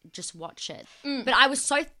 like, just watch it. But I was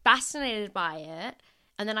so fascinated by it,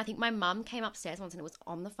 and then I think my mum came upstairs once and it was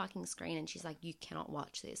on the fucking screen, and she's like, you cannot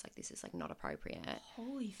watch this, like, this is, like, not appropriate.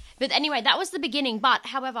 Holy But anyway, that was the beginning. But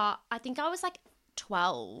however, I think I was like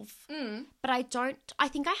 12. But I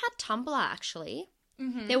think I had Tumblr actually.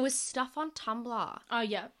 There was stuff on Tumblr. Oh,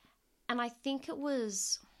 yeah. And I think it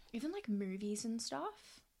was, Even like movies and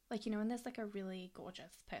stuff. Like, you know, when there's like a really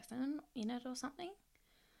gorgeous person in it or something.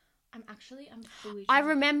 I'm fully... I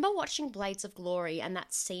remember watching Blades of Glory and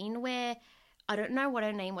that scene where, I don't know what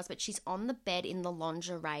her name was, but she's on the bed in the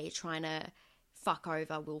lingerie trying to fuck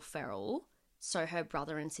over Will Ferrell. So her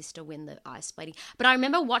brother and sister win the ice blading. But I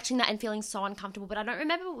remember watching that and feeling so uncomfortable. But I don't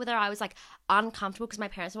remember whether I was, like, uncomfortable because my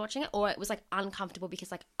parents were watching it, or it was, like, uncomfortable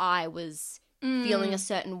because, like, I was feeling a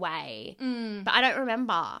certain way. But I don't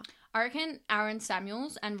remember. I reckon Aaron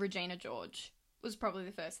Samuels and Regina George was probably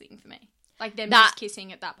the first thing for me. Like them That- just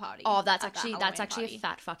kissing at that party. Oh, that's at that actually Halloween a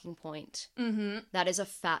fat fucking point. That is a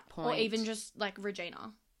fat point. Or even just like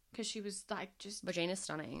Regina. Because she was like just Regina's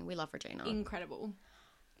stunning. We love Regina. incredible.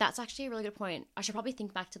 That's actually a really good point. I should probably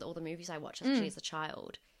think back to all the movies I watched actually as a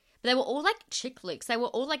child. But they were all like chick flicks. They were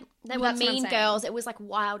all like, they were That's what I'm Mean saying. Girls. It was like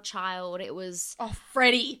Wild Child. It was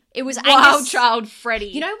Freddie. Wild Wild Child Freddie.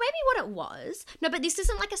 You know maybe what it was? No, but this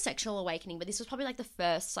isn't like a sexual awakening, but this was probably like the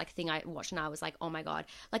first like thing I watched and I was like, oh my God.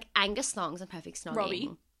 Like Angus Thongs and Perfect Snogging. Robbie.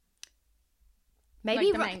 Maybe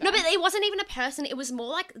Like the main no, guy. but it wasn't even a person. It was more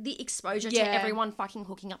like the exposure Yeah. to everyone fucking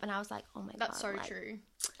hooking up, and I was like, "Oh my God!" That's so like, true.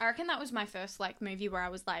 I reckon that was my first like movie where I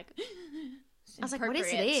was like, I was like, "What is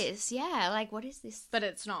inappropriate. this? Yeah, like what is this?" But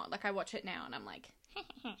it's not. Like I watch it now and I'm like,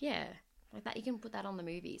 Yeah, like that. You can put that on the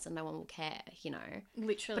movies, and no one will care, you know.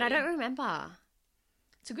 literally. But I don't remember.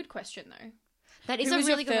 It's a good question though. That is Who a was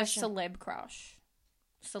really your good first question. celeb crush?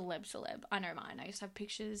 Celeb. I know mine. I used to have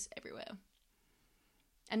pictures everywhere.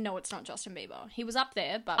 And no, it's not Justin Bieber. He was up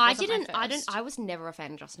there, but I wasn't my didn't. I didn't. first. I was never a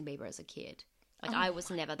fan of Justin Bieber as a kid. Like I was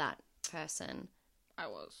never that person. I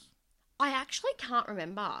was. I actually can't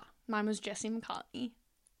remember. Mine was Jesse McCartney.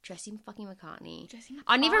 Jesse fucking McCartney. Jesse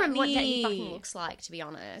I never remember what he McCartney. fucking looks like, to be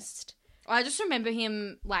honest. I just remember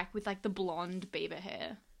him like with like the blonde Bieber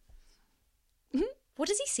hair. What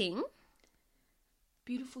does he sing?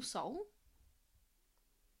 Beautiful Soul.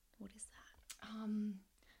 What is that?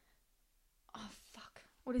 Oh fuck.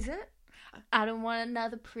 What is it? I don't want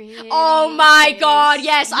another pretty. Oh my face. God!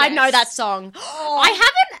 Yes, I know Yes. that song. I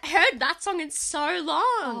haven't heard that song in so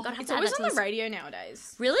long. God, I have It's to add always that to on the the radio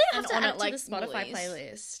nowadays. Really? I have and to on add it, it like, to the Spotify Woolies.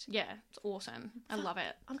 playlist. Yeah, it's awesome. I love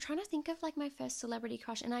it. I'm trying to think of like my first celebrity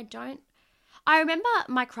crush, and I remember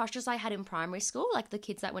my crushes I had in primary school, like the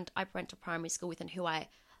kids that I went to primary school with, and who I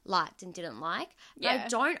liked and didn't like.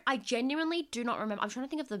 But Yeah. I genuinely do not remember. I'm trying to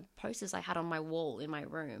think of the posters I had on my wall in my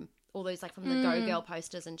room, all those like from the Go Girl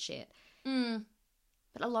posters and shit.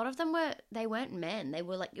 But a lot of them weren't men. They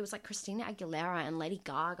were like, it was like Christina Aguilera and Lady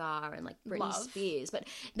Gaga and like Britney Love. Spears. But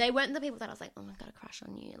they weren't the people that I was like, oh, I got a crush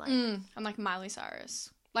on you. Like And like Miley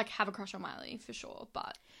Cyrus. Like have a crush on Miley for sure.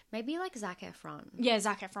 But maybe like Zac Efron. yeah,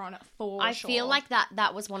 Zac Efron for I sure. feel like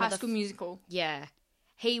that was one High of the School Musical. yeah.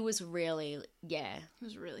 He was really It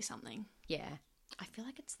was really something. yeah. I feel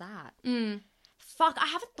like it's that. Fuck, I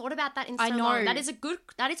haven't thought about that in so I know. long. That is a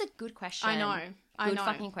good question. I know. Good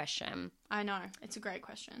fucking question. I know. It's a great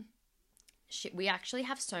question. Shit, we actually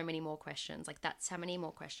have so many more questions. Like that's how many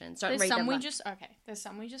more questions. Don't There's read some them. we but- just There's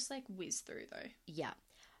some we just like whiz through though. Yeah.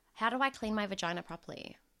 How do I clean my vagina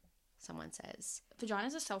properly? Someone says.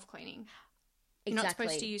 Vaginas are self-cleaning. You're not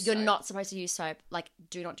supposed to use You're soap. not supposed to use soap. Like,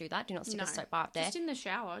 do not do that. Do not stick No. a soap bar up there. Just in the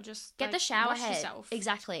shower. Just Get like, the shower wash head. yourself.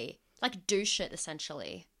 Exactly. Like, douche it,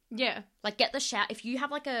 essentially. Yeah. Like, get the shower. If you have,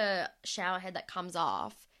 like, a shower head that comes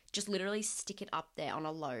off, just literally stick it up there on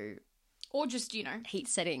a low Or just, heat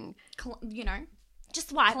setting.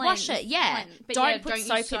 Just wash it. Yeah. Cleanse. But Don't put use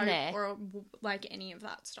soap in there. Or, like, any of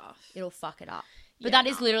that stuff. It'll fuck it up. But Yeah, that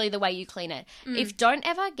is literally the way you clean it. If don't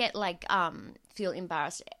ever get like feel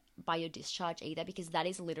embarrassed by your discharge either, because that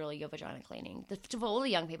is literally your vagina cleaning. For all the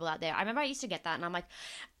young people out there, I remember I used to get that and I'm like,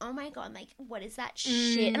 oh my god, like what is that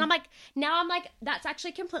shit? And I'm like, that's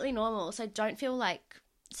actually completely normal. So don't feel like,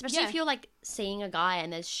 especially if you're like seeing a guy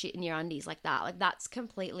and there's shit in your undies like that's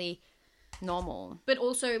completely normal. But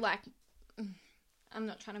also, like, I'm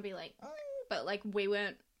not trying to be like, but like we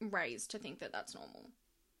weren't raised to think that that's normal.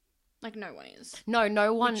 Like, no one is. No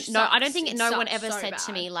one. Which No, I don't sucks. think It no one sucks ever so said to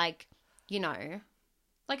bad. me like, you know.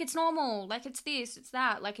 Like, it's normal. Like, it's this, it's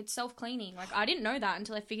that. Like, it's self-cleaning. Like, I didn't know that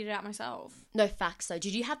until I figured it out myself. No facts though.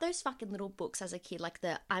 Did you have those fucking little books as a kid, like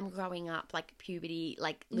the I'm growing up, like puberty,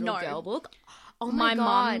 like little No. girl book? Oh My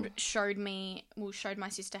god. mum showed my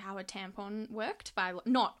sister how a tampon worked by,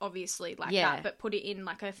 not obviously like Yeah. that, but put it in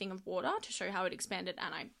like a thing of water to show how it expanded,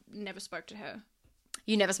 and I never spoke to her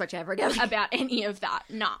You never spoke to her ever again. about any of that.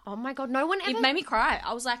 Nah. Oh my god, no one ever. It made me cry.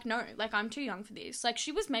 I was like, no, like, I'm too young for this. Like,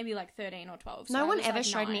 she was maybe like 13 or 12. So no I one was, ever like,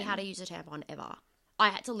 showed me 9. how to use a tampon ever. I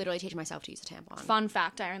had to literally teach myself to use a tampon. Fun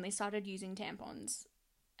fact, I only started using tampons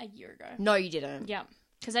a year ago. No, you didn't. Yeah.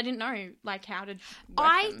 Because I didn't know, like, how to work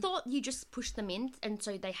I them. thought you just push them in and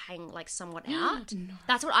so they hang like somewhat out.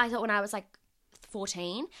 That's what I thought when I was like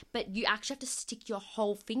 14. But you actually have to stick your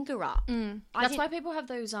whole finger up. That's why people have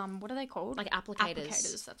those, what are they called? Like applicators.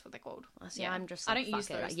 Applicators, that's what they're called. See, I'm just I like, don't use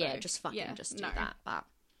fuck it. those, Yeah, though. just fucking Yeah, just do no. that. But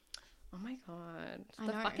oh my god, I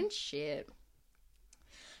the know. fucking shit.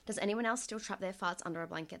 Does anyone else still trap their farts under a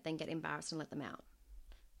blanket, then get embarrassed and let them out?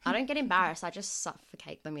 I don't get embarrassed. I just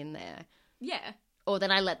suffocate them in there. Yeah. Or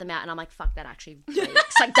then I let them out and I'm like, fuck, that actually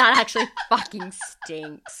reeks. Like, that actually fucking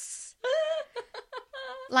stinks.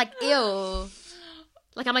 Like, ew.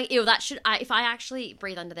 Like, I'm like, ew, that should... if I actually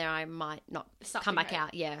breathe under there, I might not come back Suffocate.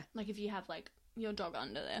 out. Yeah. Like, if you have, like, your dog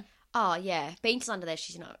under there. Oh, yeah. Beans is under there.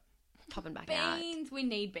 She's not popping back out. Beans. We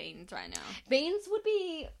need Beans right now. Beans would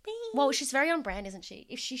be... Well, she's very on brand, isn't she?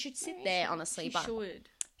 If she should sit there, honestly. She But should.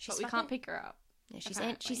 she's But we fucking- can't pick her up. Yeah,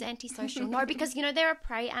 apparently. she's antisocial. No, because, you know, they're a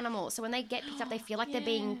prey animal. So when they get picked up, they feel like they're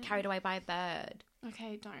being carried away by a bird.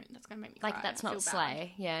 Okay, don't. That's going to make me cry. Like, that's I not feel bad.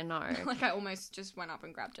 slay. Yeah, no. Like, I almost just went up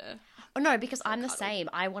and grabbed her. Oh, no, because I'm the cuddle. same.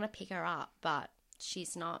 I want to pick her up, but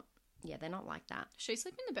she's not. Yeah, they're not like that. She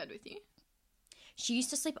sleep in the bed with you? She used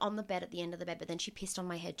to sleep on the bed at the end of the bed, but then she pissed on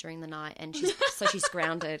my head during the night, and she's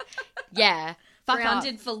grounded. Yeah, fuck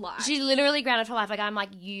Grounded off. for life. She's literally grounded for life. Like, I'm like,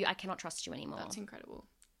 I cannot trust you anymore. That's incredible.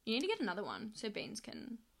 You need to get another one so Beans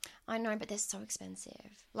can... I know, but they're so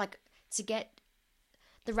expensive. Like, to get...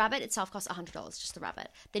 The rabbit itself costs $100, just the rabbit.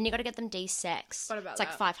 Then you got to get them desexed. What about It's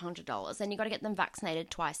like that? $500. Then you got to get them vaccinated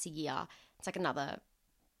twice a year. It's like another...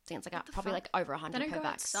 I think it's like probably fuck? like over 100 They don't per go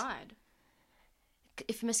vax. outside.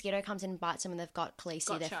 If a mosquito comes in and bites them and they've got Khaleesi,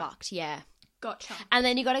 they're Gotcha. fucked. Yeah. Gotcha. And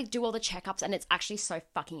then you got to do all the checkups, and it's actually so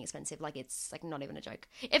fucking expensive. Like, it's like not even a joke.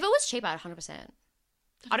 If it was cheap, I'd 100%.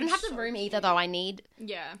 I don't have the so room either, though. I need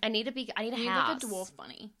Yeah. a You need house. like a dwarf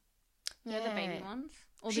bunny. You know the baby Yeah. ones?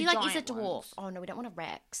 Or She the like is a giant dwarf. ones? Oh no, we don't want a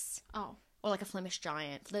Rex Oh. or like a Flemish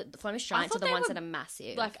giant. The Flemish giants thought are the they ones were, that are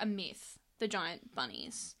massive. Like a myth. The giant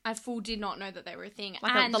bunnies. I full did not know that they were a thing.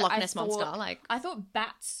 Like and the Loch I Ness thought- monster. Like I thought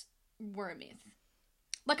bats were a myth.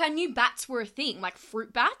 Like, I knew bats were a thing, like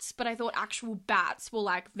fruit bats, but I thought actual bats were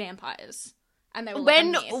like vampires. And they were like a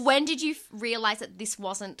myth. when did you realize that this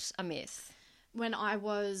wasn't a myth? When I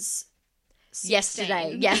was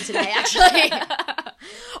 16. Yesterday, actually.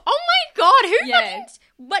 Oh my god, who Yeah. fucking...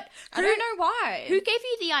 But I don't know why. who gave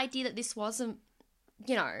you the idea that this wasn't,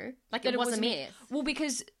 you know, like That it was a myth? Well,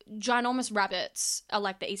 because ginormous rabbits are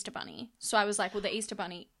like the Easter Bunny. So I was like, well, the Easter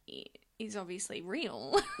Bunny is obviously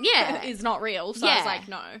real. Yeah. It's not real. So I Yeah. was like,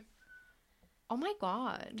 no. Oh my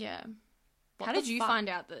god. Yeah. What How the did you fuck? find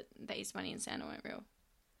out that the Easter Bunny and Santa weren't real?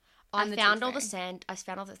 I And the found Tooth all the Fairy. I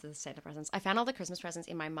found all the Santa presents. I found all the Christmas presents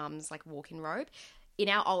in my mum's like walk-in robe. In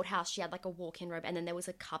our old house, she had like a walk-in robe, and then there was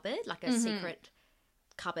a cupboard, like a secret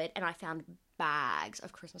cupboard, and I found bags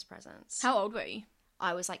of Christmas presents. How old were you?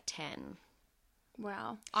 I was like 10.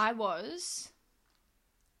 Wow. I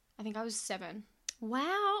think I was 7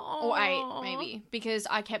 Wow. or 8 maybe, because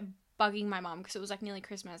I kept bugging my mum because it was like nearly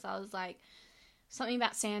Christmas. I was like, something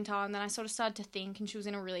about Santa, and then I sort of started to think, and she was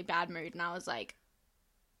in a really bad mood, and I was like,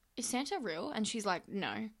 is Santa real? And she's like,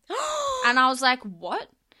 no. And I was like, what?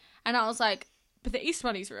 And I was like, but the Easter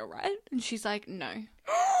Bunny's real, right? And she's like, no.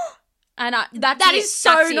 And That is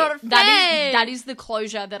so not fair. That is the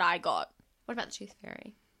closure that I got. What about the Tooth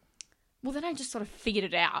Fairy? Well, then I just sort of figured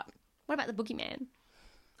it out. What about the Boogeyman?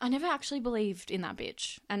 I never actually believed in that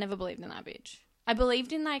bitch. I never believed in that bitch. I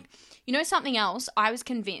believed in, like, you know something else? I was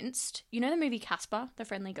convinced, you know the movie Casper, the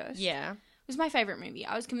Friendly Ghost? Yeah. It was my favourite movie.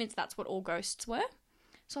 I was convinced that's what all ghosts were.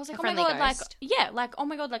 So I was like, A oh my friendly god, like, ghost. yeah, like, oh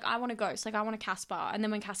my god, like, I want a ghost. Like, I want a Casper. And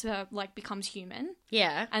then when Casper, like, becomes human,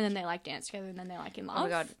 Yeah. and then they, like, dance together, and then they're, like, in love. Oh my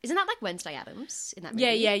god. Isn't that like Wednesday Addams in that movie?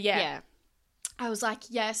 Yeah. I was like,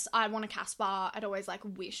 yes, I want a Casper. I'd always, like,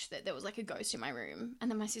 wish that there was, like, a ghost in my room. And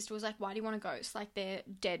then my sister was like, why do you want a ghost? Like, they're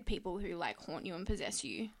dead people who, like, haunt you and possess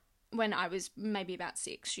you. When I was maybe about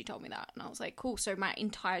 6, she told me that. And I was like, cool, so my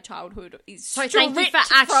entire childhood is So stripped thank you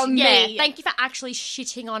for from me. Thank you for actually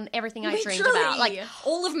shitting on everything I dreamed Literally. about. Like,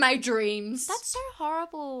 all of my dreams. that's so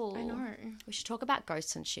horrible. I know. We should talk about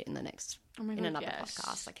ghosts and shit in the next Oh my in God, another yes.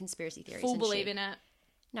 podcast, like conspiracy theories. Full and believe shit. in it.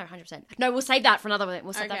 No, 100%. No, we'll save that for another.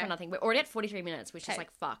 We'll save that Okay. for another thing. We're already at 43 minutes, which is Okay.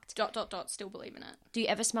 like fucked. ... Still believe in it. Do you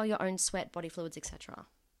ever smell your own sweat, body fluids, etc.?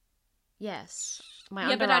 Yes. My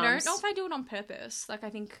Yeah, but I don't underarms. know if I do it on purpose. Like, I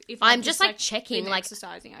think if I'm I've just, like, checking, been like-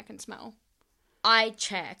 exercising, I can smell. I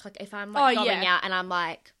check. Like, if I'm like Oh, going yeah. out and I'm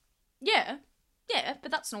like, Yeah, but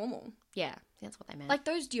that's normal. yeah, that's what they meant. Like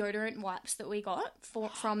those deodorant wipes that we got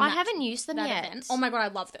from I that- haven't used them that yet. event. Oh my god, I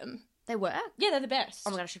love them. They work? Yeah, they're the best. Oh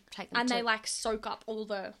my god, I should take them And too. they like soak up all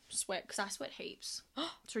the sweat because I sweat heaps.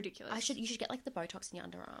 It's ridiculous. You should get like the Botox in your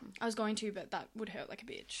underarm. I was going to, but that would hurt like a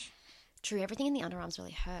bitch. True, everything in the underarms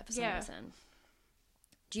really hurt for some Yeah. reason.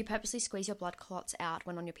 Do you purposely squeeze your blood clots out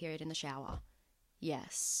when on your period in the shower?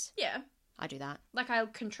 Yes, Yeah, I do that. like I'll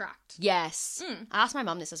contract. Yes. Mm. I asked my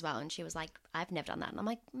mum this as well, and she was like, I've never done that. And I'm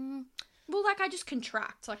like, Well, like I just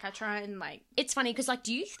contract. Like I try and like. it's funny because, like,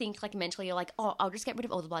 do you think, like, mentally you're like, oh, I'll just get rid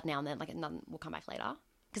of all the blood now and then, like, none will come back later?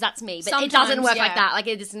 Because that's me. But it doesn't Sometimes, work yeah. like that. Like,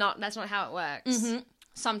 it's not, that's not how it works.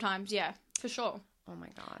 Sometimes, yeah, for sure. Oh my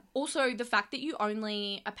God. Also, the fact that you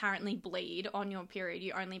only apparently bleed on your period,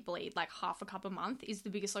 you only bleed like half a cup a month, is the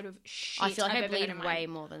biggest load of shit I feel like I've I ever heard bleed in my- way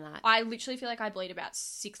more than that. I literally feel like I bleed about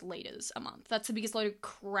 6 litres a month. That's the biggest load of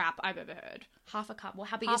crap I've ever heard. Half a cup. Well,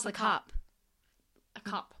 how big Half is the a cup. cup? A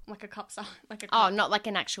cup. Like a cup size. Like a Oh, cup. not like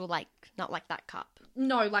an actual, like, not like that cup.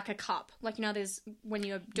 No, like a cup. Like, you know, there's when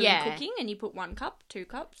you're doing Yeah. cooking and you put 1 cup, 2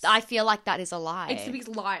 cups. I feel like that is a lie. It's the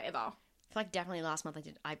biggest lie ever. I feel like definitely last month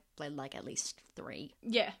I bled like at least 3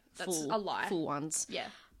 Yeah, that's a lie. full ones. Yeah.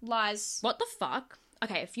 Lies. What the fuck?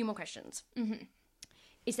 Okay, a few more questions. Mm-hmm.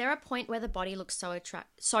 Is there a point where the body looks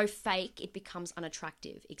so fake it becomes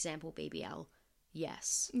unattractive? Example, BBL.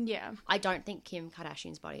 Yes. Yeah. I don't think Kim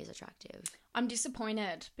Kardashian's body is attractive. I'm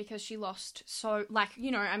disappointed because she lost so, like,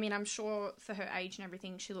 you know, I mean, I'm sure for her age and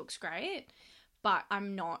everything she looks great, but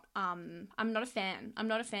I'm not a fan. I'm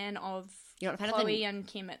not a fan of You're not a fan of Chloe and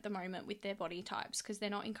Kim at the moment with their body types because they're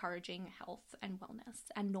not encouraging health and wellness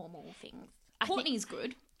and normal things. Courtney's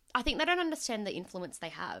good. I think they don't understand the influence they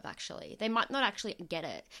have, actually. They might not actually get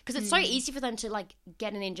it. Because it's so easy for them to, like,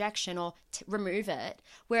 get an injection or remove it.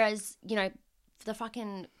 Whereas, you know, the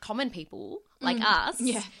fucking common people, like us.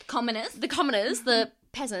 Yeah. Commoners. The commoners, the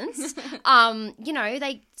peasants, you know,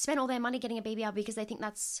 they spend all their money getting a BBL because they think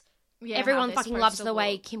that's... Yeah, everyone how they're fucking supposed loves to the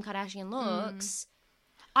way look. Kim Kardashian looks.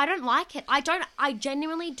 I don't like it. I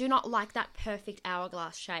genuinely do not like that perfect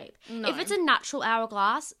hourglass shape. No. If it's a natural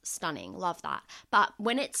hourglass, stunning. Love that. But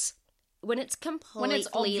when it's completely When it's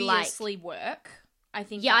like... obviously work, I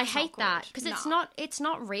think Yeah, I that's not hate that. good. Because Nah. it's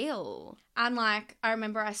not real. And, like, I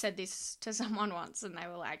remember I said this to someone once and they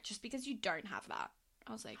were like, just because you don't have that.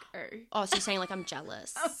 I was like, oh. Oh, so you're saying, like, I'm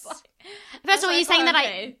jealous. I was like, First of all, I you're was saying like, that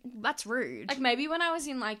okay. That's rude. Like, maybe when I was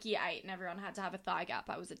in, like, year 8 and everyone had to have a thigh gap,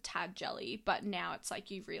 I was a tad jelly. But now it's like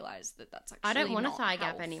you realise that that's actually I don't want a not thigh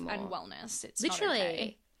gap health anymore. and wellness. It's Literally. not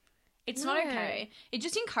okay. It's No. not okay. It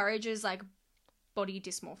just encourages, like, body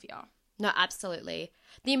dysmorphia. No, absolutely.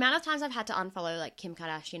 The amount of times I've had to unfollow, like, Kim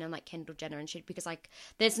Kardashian and, like, Kendall Jenner and shit because, like,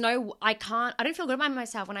 I don't feel good about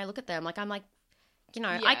myself when I look at them. Like, I'm like, you know,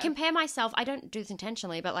 I Yeah. compare myself. I don't do this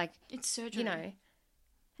intentionally, but, like, It's surgery. you know.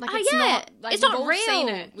 Like, Oh, it's yeah. not, like, It's we've not all seen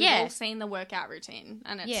real. it. We've Yeah. all seen the workout routine,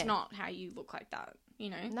 and it's Yeah. not how you look like that, you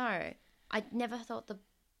know? No. I never thought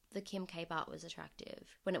the Kim K part was attractive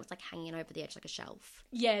when it was, like, hanging over the edge like a shelf.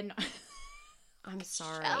 Yeah, no. I'm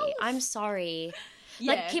sorry. Shelf? I'm sorry.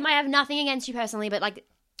 Yeah. Like, Kim, I have nothing against you personally, but, like,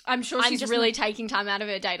 I'm sure I'm she's just really taking time out of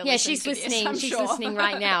her day to yeah, listen she's to listening. this, I'm She's sure. listening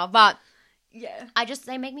right now. But Yeah.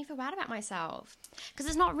 they make me feel bad about myself because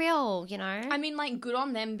it's not real, you know? I mean, like, good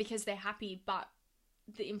on them because they're happy, but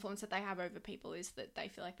the influence that they have over people is that they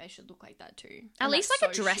feel like they should look like that too. At And least, that's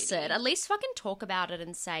like, so address shitty. it. At least fucking talk about it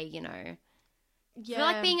and say, you know, I feel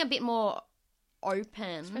like being a bit more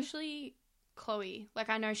open. especially Chloe. Like,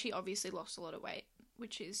 I know she obviously lost a lot of weight,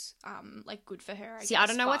 which is like good for her. See, guess, I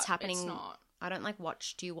don't know what's but happening. It's not. I don't like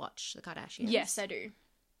watch. Do you watch the Kardashians? Yes, I do.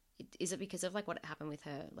 Is it because of like what happened with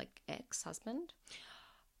her like ex-husband?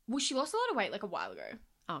 Well, she lost a lot of weight like a while ago.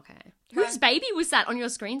 Okay. Whose baby was that on your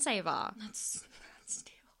screensaver? That's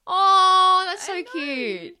Oh, that's so I know.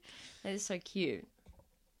 cute. That is so cute.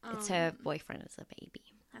 It's her boyfriend as a baby.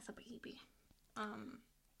 That's a baby.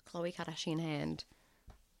 Khloe Kardashian hand.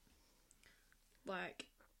 Like,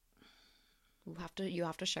 You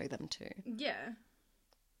have to show them too. yeah.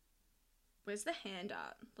 Where's the hand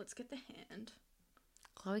at? Let's get the hand.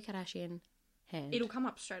 Khloe Kardashian hand. It'll come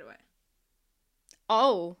up straight away.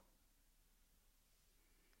 Oh.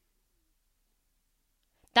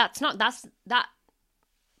 That's that.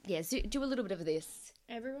 Yeah, do a little bit of this.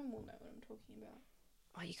 Everyone will know what I'm talking about.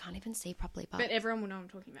 Oh, you can't even see properly, but everyone will know what I'm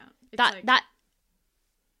talking about. It's that like, that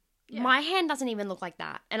yeah. my hand doesn't even look like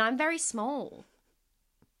that, and I'm very small.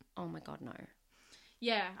 Oh my god, no.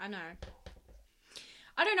 Yeah, I know.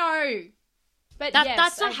 I don't know. But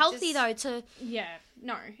That's not I healthy just- though. Yeah,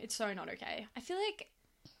 no, it's so not okay. I feel like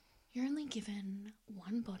you're only given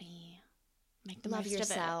one body. Make the Love most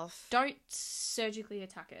yourself. of it. Don't surgically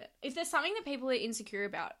attack it. If there's something that people are insecure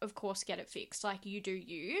about, of course, get it fixed. Like, you do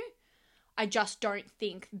you. I just don't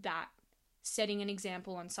think that setting an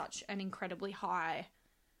example on such an incredibly high,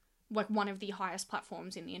 like one of the highest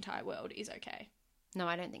platforms in the entire world, is okay. No,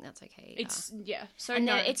 I don't think that's okay. Either. It's So and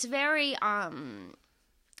no, it's very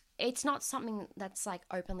it's not something that's like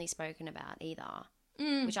openly spoken about either,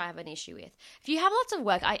 which I have an issue with. If you have lots of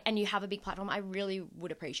work and you have a big platform, I really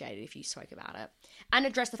would appreciate it if you spoke about it and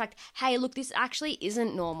address the fact, hey, look, this actually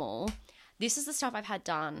isn't normal. This is the stuff I've had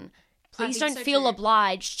done. Please think don't so feel too.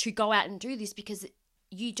 obliged to go out and do this because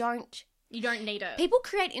you don't. you don't need it. People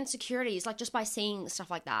create insecurities like just by seeing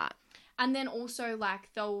stuff like that. And then also, like,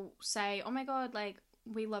 they'll say, oh my god, like,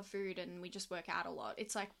 we love food and we just work out a lot.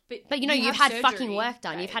 It's like, But you know, you've have had fucking surgery, work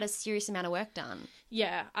done. You've babe. had a serious amount of work done.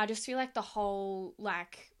 Yeah, I just feel like the whole,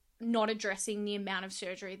 like, not addressing the amount of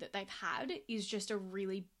surgery that they've had is just a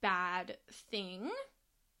really bad thing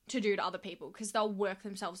to do to other people, because they'll work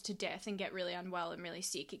themselves to death and get really unwell and really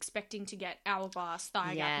sick, expecting to get hourglass,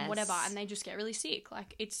 thigh gap, and whatever, Yes. and they just get really sick.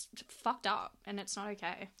 Like, it's fucked up and it's not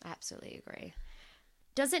okay. I absolutely agree.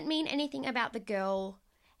 Does it mean anything about the girl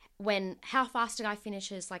how fast a guy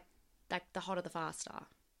finishes, like the hotter the faster?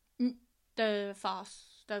 The hotter.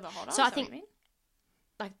 So I is that what think- you mean?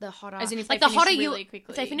 Like the hotter, As in if like they the hotter finish you, really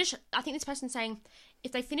quickly. if they finish. I think this person's saying,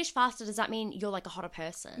 if they finish faster, does that mean you're like a hotter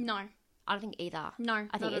person? No, I don't think either. no, I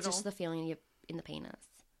think not it's at just all. the feeling in the penis.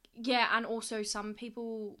 Yeah, and also some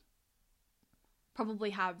people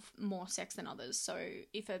probably have more sex than others. So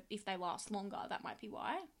if they last longer, that might be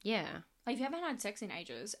why. Yeah, Like, if you haven't had sex in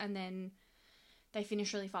ages and then they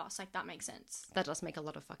finish really fast, like, that makes sense. that does make a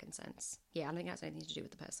lot of fucking sense. Yeah, I don't think it has anything to do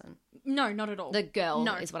with the person. No, not at all. The girl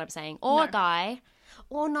No. is what I'm saying, or No. a guy,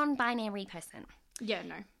 or non-binary person. Yeah,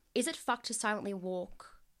 no. Is it fucked to silently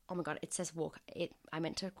walk? Oh my god, it says walk. I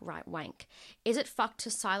meant to write wank. Is it fucked to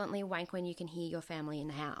silently wank when you can hear your family in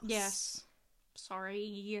the house? Yes.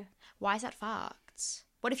 Sorry. Why is that fucked?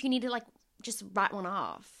 What if you need to like just write one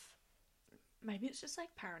off? Maybe it's just,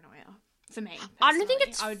 like, paranoia. For me. I don't think personally.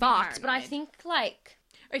 it's I would be fucked, but I paranoid. think like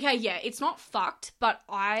Okay, yeah, it's not fucked, but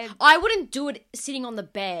I wouldn't do it sitting on the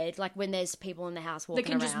bed like when there's people in the house walking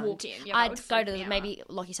can around. just walk in. Yeah, that I'd would go freak to me out. maybe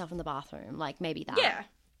lock yourself in the bathroom, like maybe that. Yeah.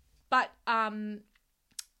 But,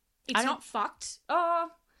 it's don't- not fucked. Oh.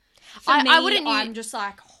 For I me, wouldn't u- I'm just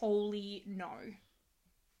like, holy no.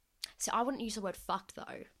 So I wouldn't use the word fucked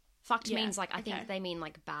though. Fucked Yeah, means like I okay. think they mean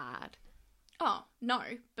like bad. Oh, no.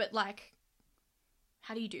 But, like,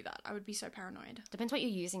 how do you do that? I would be so paranoid. Depends what you're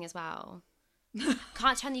using as well. You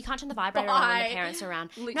can't turn the vibrator on when Why? the parents are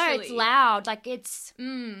around. No, it's Literally. loud. Like it's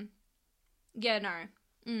Yeah, no.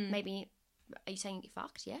 maybe. Are you saying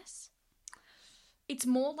fucked? Yes. It's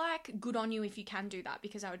more like good on you if you can do that,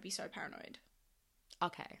 because I would be so paranoid.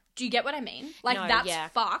 Okay. Do you get what I mean? Like, No, that's yeah.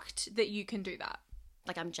 fucked that you can do that.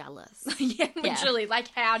 Like I'm jealous. Yeah, literally. Like,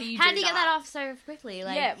 how do you How do do you get that off so quickly?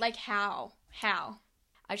 Like, Yeah, like, how?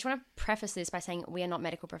 I just want to preface this by saying we are not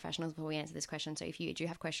medical professionals before we answer this question. So if you do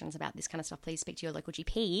have questions about this kind of stuff, please speak to your local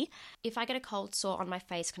GP. If I get a cold sore on my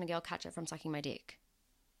face, can a girl catch it from sucking my dick?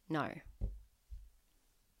 No.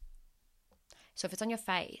 So if it's on your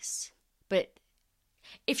face, but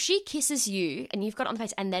if she kisses you and you've got it on the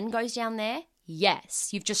face and then goes down there, yes,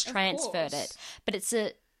 you've just Of transferred course. it. But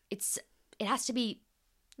it has to be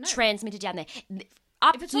No. transmitted down there.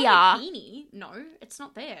 Up If it's here, on your peenie, no, it's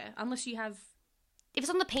not there. Unless you have if it's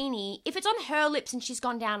on the peenie, if it's on her lips and she's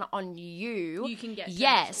gone down on you, You can get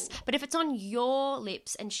yes. genital. But if it's on your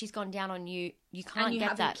lips and she's gone down on you, you can't And you get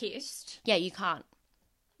haven't that. kissed. Yeah, you can't.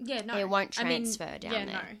 Yeah, no. It won't I mean, transfer down yeah,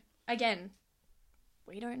 there. no. Again,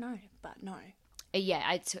 we don't know, but no.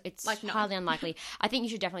 Yeah, it's Like, no. highly unlikely. I think you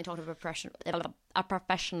should definitely talk to a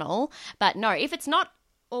professional. But no, if it's not,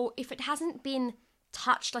 or if it hasn't been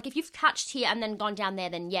touched, like if you've touched here and then gone down there,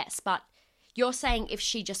 then yes. But you're saying if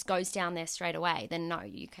she just goes down there straight away, then no,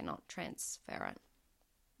 you cannot transfer it.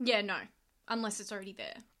 Yeah, no. Unless it's already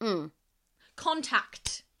there. Mm.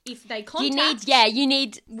 Contact. If they contact You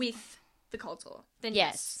need, with the cold sore, then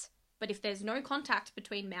yes. But if there's no contact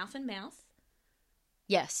between mouth and mouth,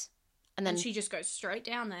 Yes. And then and she just goes straight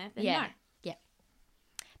down there, then yeah. no. Yeah.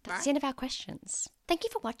 That's Right. the end of our questions. Thank you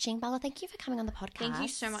for watching, Bella. Thank you for coming on the podcast. Thank you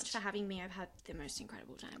so much for having me. I've had the most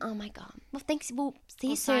incredible time. Oh my god. Well, thanks. We'll see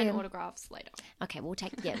you I'll sign soon. autographs later. Okay, we'll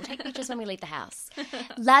take pictures when we leave the house.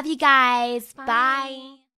 Love you guys.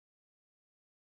 Bye.